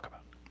things to talk about.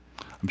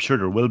 I'm sure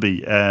there will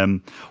be.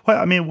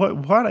 What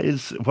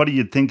do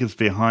you think is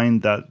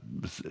behind that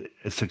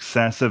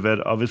success of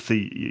it?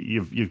 Obviously,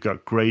 you've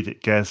got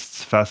great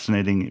guests,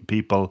 fascinating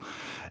people.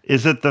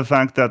 Is it the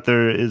fact that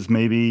there is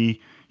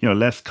maybe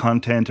less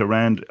content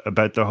around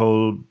about the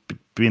whole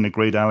being a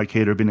great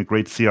allocator, being a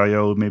great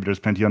CIO? Maybe there's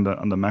plenty on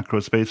the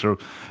macro space, or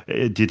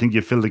do you think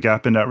you fill the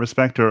gap in that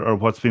respect, or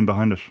what's been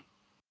behind it?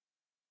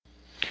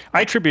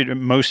 I attribute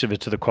most of it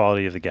to the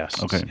quality of the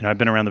guests. Okay. I've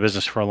been around the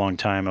business for a long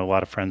time, a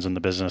lot of friends in the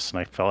business, and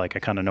I felt like I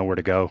kind of know where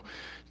to go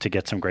to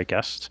get some great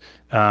guests.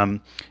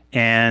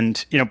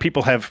 And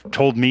people have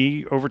told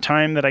me over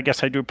time that I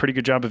guess I do a pretty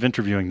good job of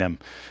interviewing them.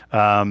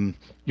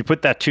 You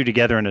put that two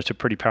together, and it's a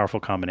pretty powerful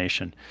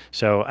combination.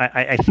 So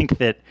I think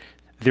that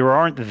there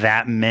aren't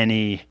that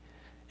many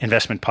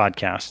investment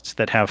podcasts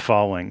that have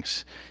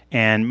followings,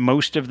 and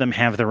most of them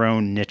have their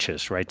own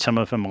niches, right? A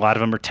lot of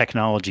them are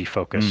technology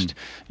focused.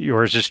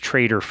 Yours is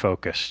trader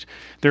focused.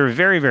 There are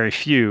very, very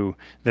few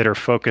that are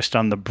focused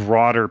on the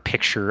broader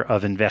picture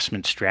of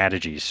investment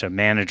strategies. So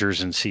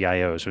managers and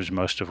CIOs was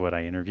most of what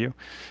I interview.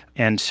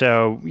 And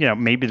so,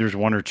 maybe there's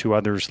one or two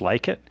others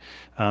like it.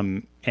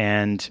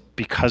 And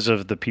because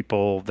of the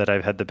people that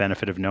I've had the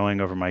benefit of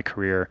knowing over my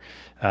career,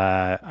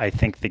 I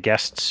think the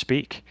guests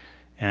speak.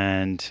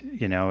 And,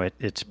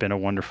 it's been a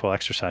wonderful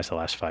exercise the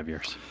last 5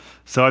 years.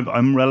 So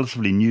I'm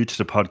relatively new to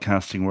the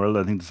podcasting world.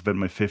 I think this is about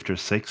my fifth or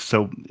sixth.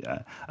 So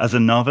as a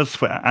novice,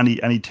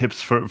 any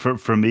tips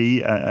for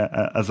me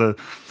as a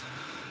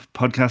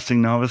podcasting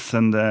novice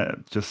and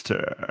just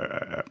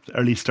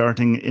early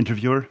starting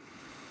interviewer?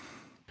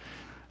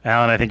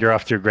 Alan, I think you're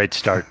off to a great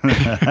start.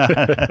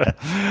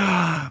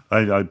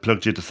 I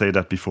plugged you to say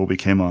that before we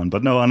came on.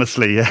 But no,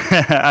 honestly,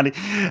 I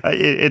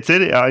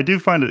do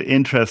find it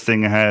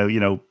interesting how,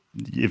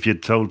 if you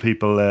told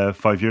people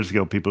 5 years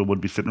ago, people would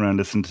be sitting around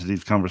listening to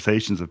these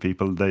conversations of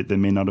people, they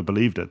may not have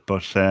believed it.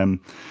 But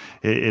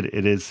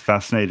it is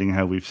fascinating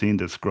how we've seen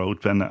this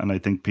growth, and I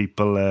think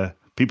people are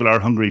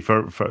hungry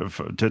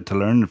to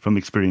learn from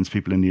experienced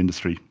people in the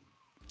industry.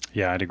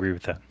 Yeah, I'd agree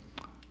with that.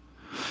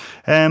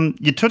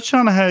 You touched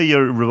on how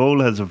your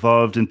role has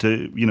evolved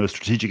into,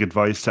 strategic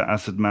advice to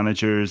asset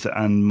managers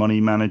and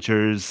money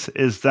managers.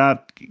 Is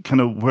that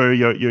kind of where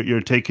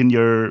you're taking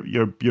your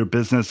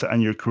business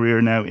and your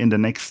career now in the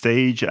next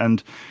stage?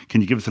 And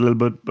can you give us a little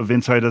bit of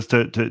insight as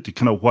to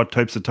kind of what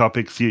types of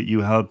topics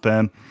you help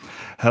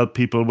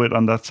people with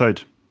on that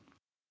side?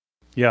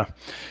 Yeah.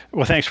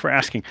 Well, thanks for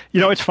asking.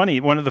 It's funny.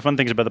 One of the fun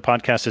things about the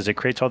podcast is it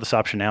creates all this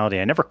optionality.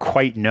 I never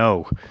quite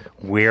know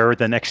where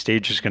the next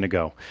stage is going to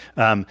go.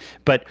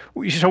 But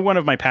so one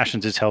of my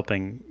passions is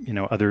helping,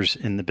 others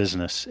in the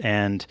business.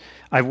 And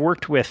I've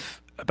worked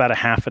with about a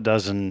half a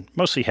dozen,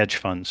 mostly hedge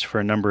funds, for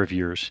a number of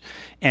years.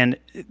 And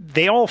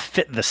they all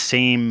fit the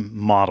same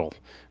model,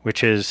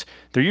 which is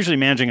they're usually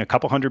managing a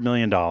couple $100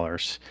 million,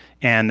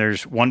 and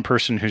there's one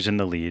person who's in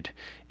the lead,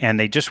 and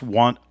they just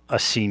want a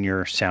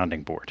senior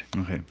sounding board.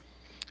 Okay.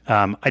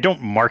 I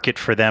don't market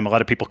for them. A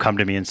lot of people come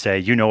to me and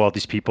say, all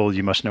these people,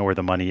 you must know where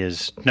the money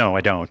is. No,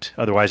 I don't.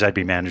 Otherwise, I'd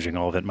be managing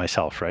all of it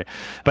myself, right?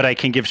 But I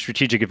can give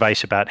strategic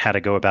advice about how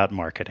to go about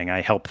marketing.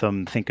 I help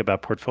them think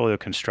about portfolio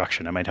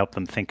construction. I might help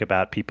them think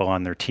about people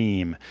on their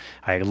team.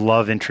 I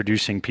love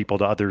introducing people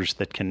to others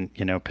that can,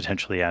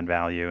 potentially add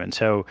value. And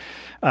so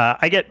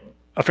I get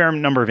a fair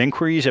number of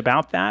inquiries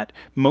about that.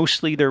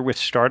 Mostly they're with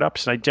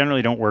startups. I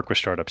generally don't work with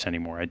startups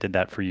anymore. I did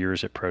that for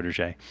years at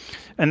Protégé.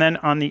 And then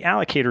on the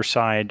allocator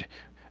side,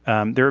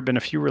 there have been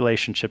a few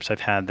relationships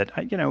I've had that,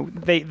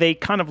 they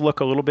kind of look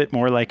a little bit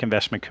more like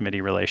investment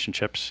committee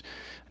relationships.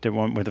 I did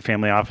one with a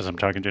family office. I'm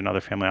talking to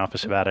another family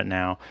office about it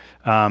now.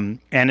 And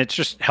it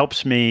just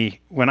helps me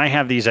when I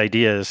have these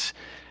ideas.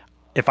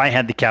 If I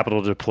had the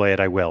capital to deploy it,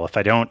 I will. If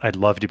I don't, I'd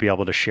love to be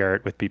able to share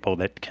it with people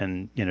that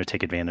can,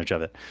 take advantage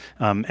of it.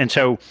 And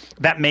so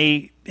that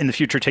may, in the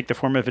future, take the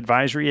form of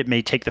advisory. It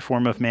may take the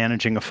form of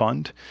managing a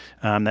fund.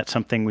 That's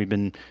something we've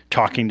been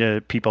talking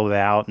to people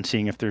about and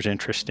seeing if there's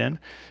interest in.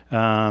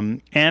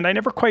 And I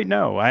never quite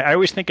know. I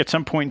always think at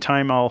some point in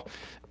time, I'll,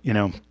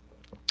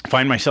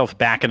 find myself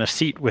back in a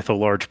seat with a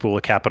large pool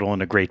of capital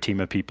and a great team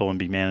of people and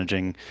be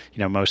managing,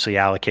 mostly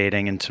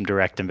allocating and some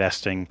direct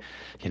investing,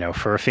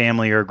 for a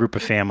family or a group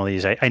of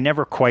families. I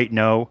never quite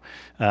know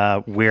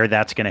where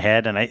that's going to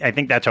head. And I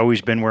think that's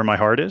always been where my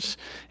heart is.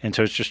 And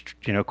so it's just,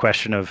 a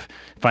question of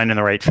finding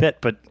the right fit.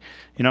 But,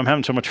 I'm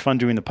having so much fun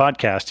doing the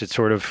podcast.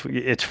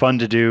 It's fun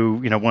to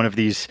do, one of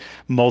these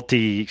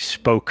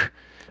multi-spoke,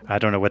 I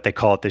don't know what they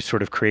call it, this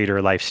sort of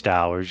creator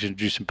lifestyle, or just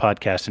do some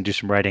podcasts and do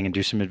some writing and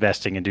do some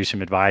investing and do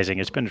some advising.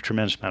 It's been a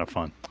tremendous amount of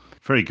fun.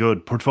 Very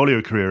good.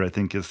 Portfolio career, I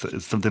think, is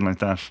something like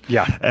that.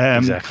 Yeah,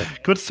 exactly.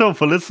 Good stuff.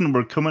 Well, listen,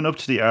 we're coming up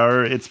to the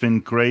hour. It's been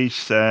great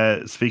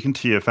speaking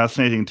to you.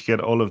 Fascinating to get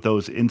all of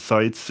those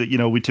insights.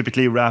 We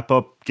typically wrap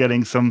up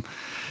getting some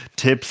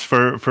tips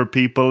for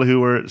people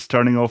who are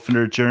starting off in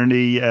their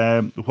journey.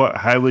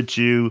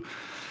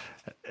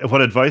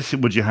 What advice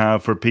would you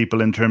have for people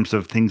in terms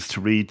of things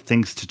to read,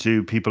 things to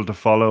do, people to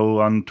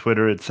follow on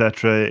Twitter,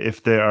 etc.,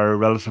 if they are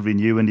relatively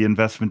new in the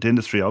investment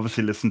industry?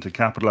 Obviously, listen to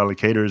Capital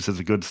Allocators is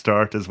a good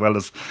start, as well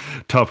as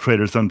Top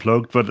Traders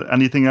Unplugged. But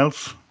anything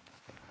else?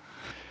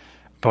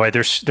 Boy,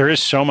 there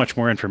is so much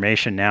more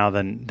information now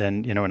than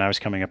when I was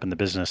coming up in the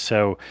business.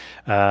 So,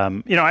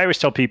 I always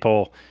tell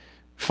people,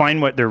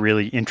 find what they're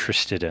really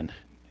interested in.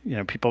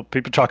 People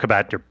talk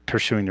about they're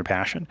pursuing their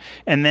passion,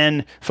 and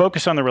then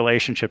focus on the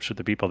relationships with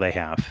the people they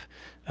have,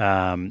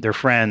 their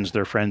friends,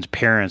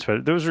 parents.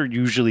 But those are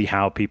usually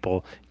how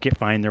people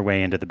find their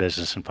way into the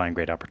business and find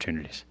great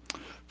opportunities.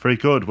 Very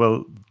good.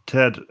 Well,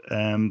 Ted,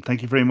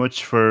 thank you very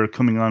much for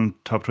coming on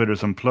Top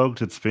Traders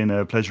Unplugged. It's been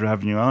a pleasure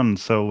having you on.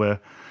 So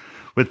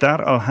with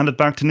that, I'll hand it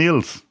back to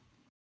Niels.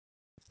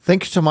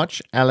 Thank you so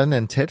much, Alan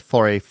and Ted,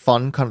 for a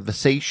fun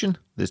conversation,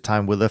 this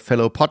time with a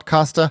fellow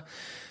podcaster.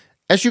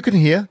 As you can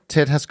hear,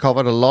 Ted has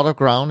covered a lot of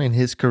ground in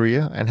his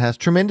career and has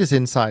tremendous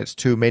insights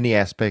to many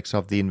aspects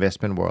of the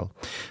investment world.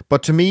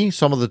 But to me,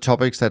 some of the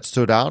topics that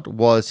stood out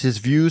was his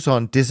views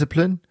on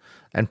discipline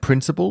and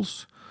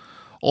principles,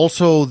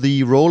 also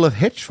the role of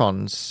hedge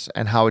funds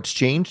and how it's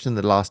changed in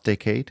the last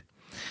decade,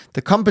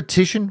 the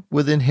competition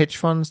within hedge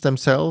funds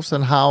themselves,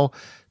 and how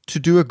to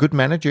do a good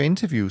manager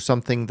interview,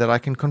 something that I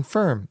can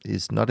confirm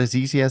is not as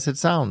easy as it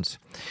sounds.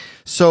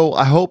 So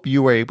I hope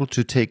you were able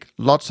to take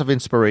lots of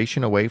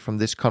inspiration away from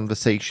this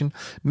conversation.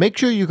 Make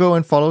sure you go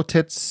and follow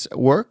Ted's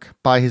work,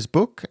 buy his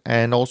book,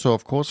 and also,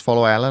 of course,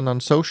 follow Alan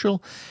on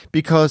social,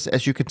 because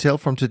as you can tell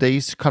from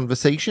today's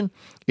conversation,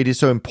 it is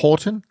so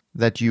important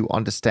that you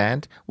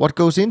understand what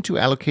goes into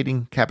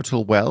allocating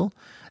capital well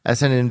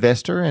as an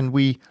investor, and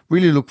we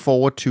really look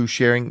forward to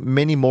sharing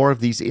many more of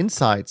these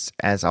insights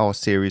as our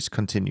series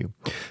continue.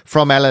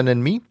 From Alan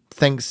and me,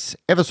 thanks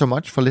ever so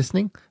much for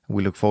listening.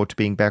 We look forward to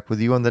being back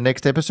with you on the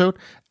next episode.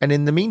 And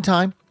in the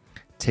meantime,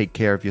 take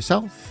care of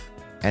yourself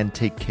and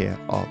take care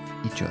of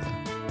each other.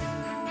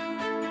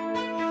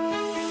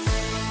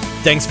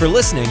 Thanks for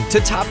listening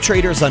to Top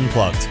Traders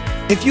Unplugged.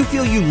 If you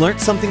feel you learned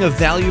something of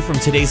value from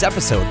today's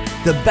episode,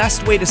 the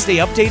best way to stay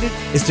updated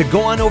is to go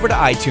on over to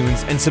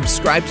iTunes and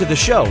subscribe to the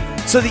show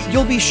so that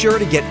you'll be sure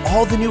to get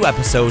all the new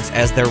episodes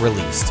as they're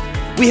released.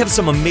 We have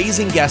some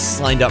amazing guests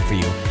lined up for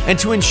you, and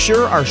to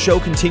ensure our show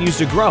continues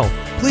to grow,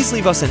 please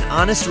leave us an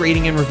honest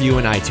rating and review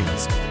in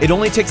iTunes. It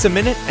only takes a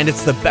minute, and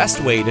it's the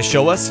best way to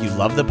show us you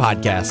love the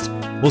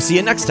podcast. We'll see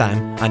you next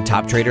time on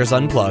Top Traders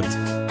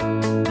Unplugged.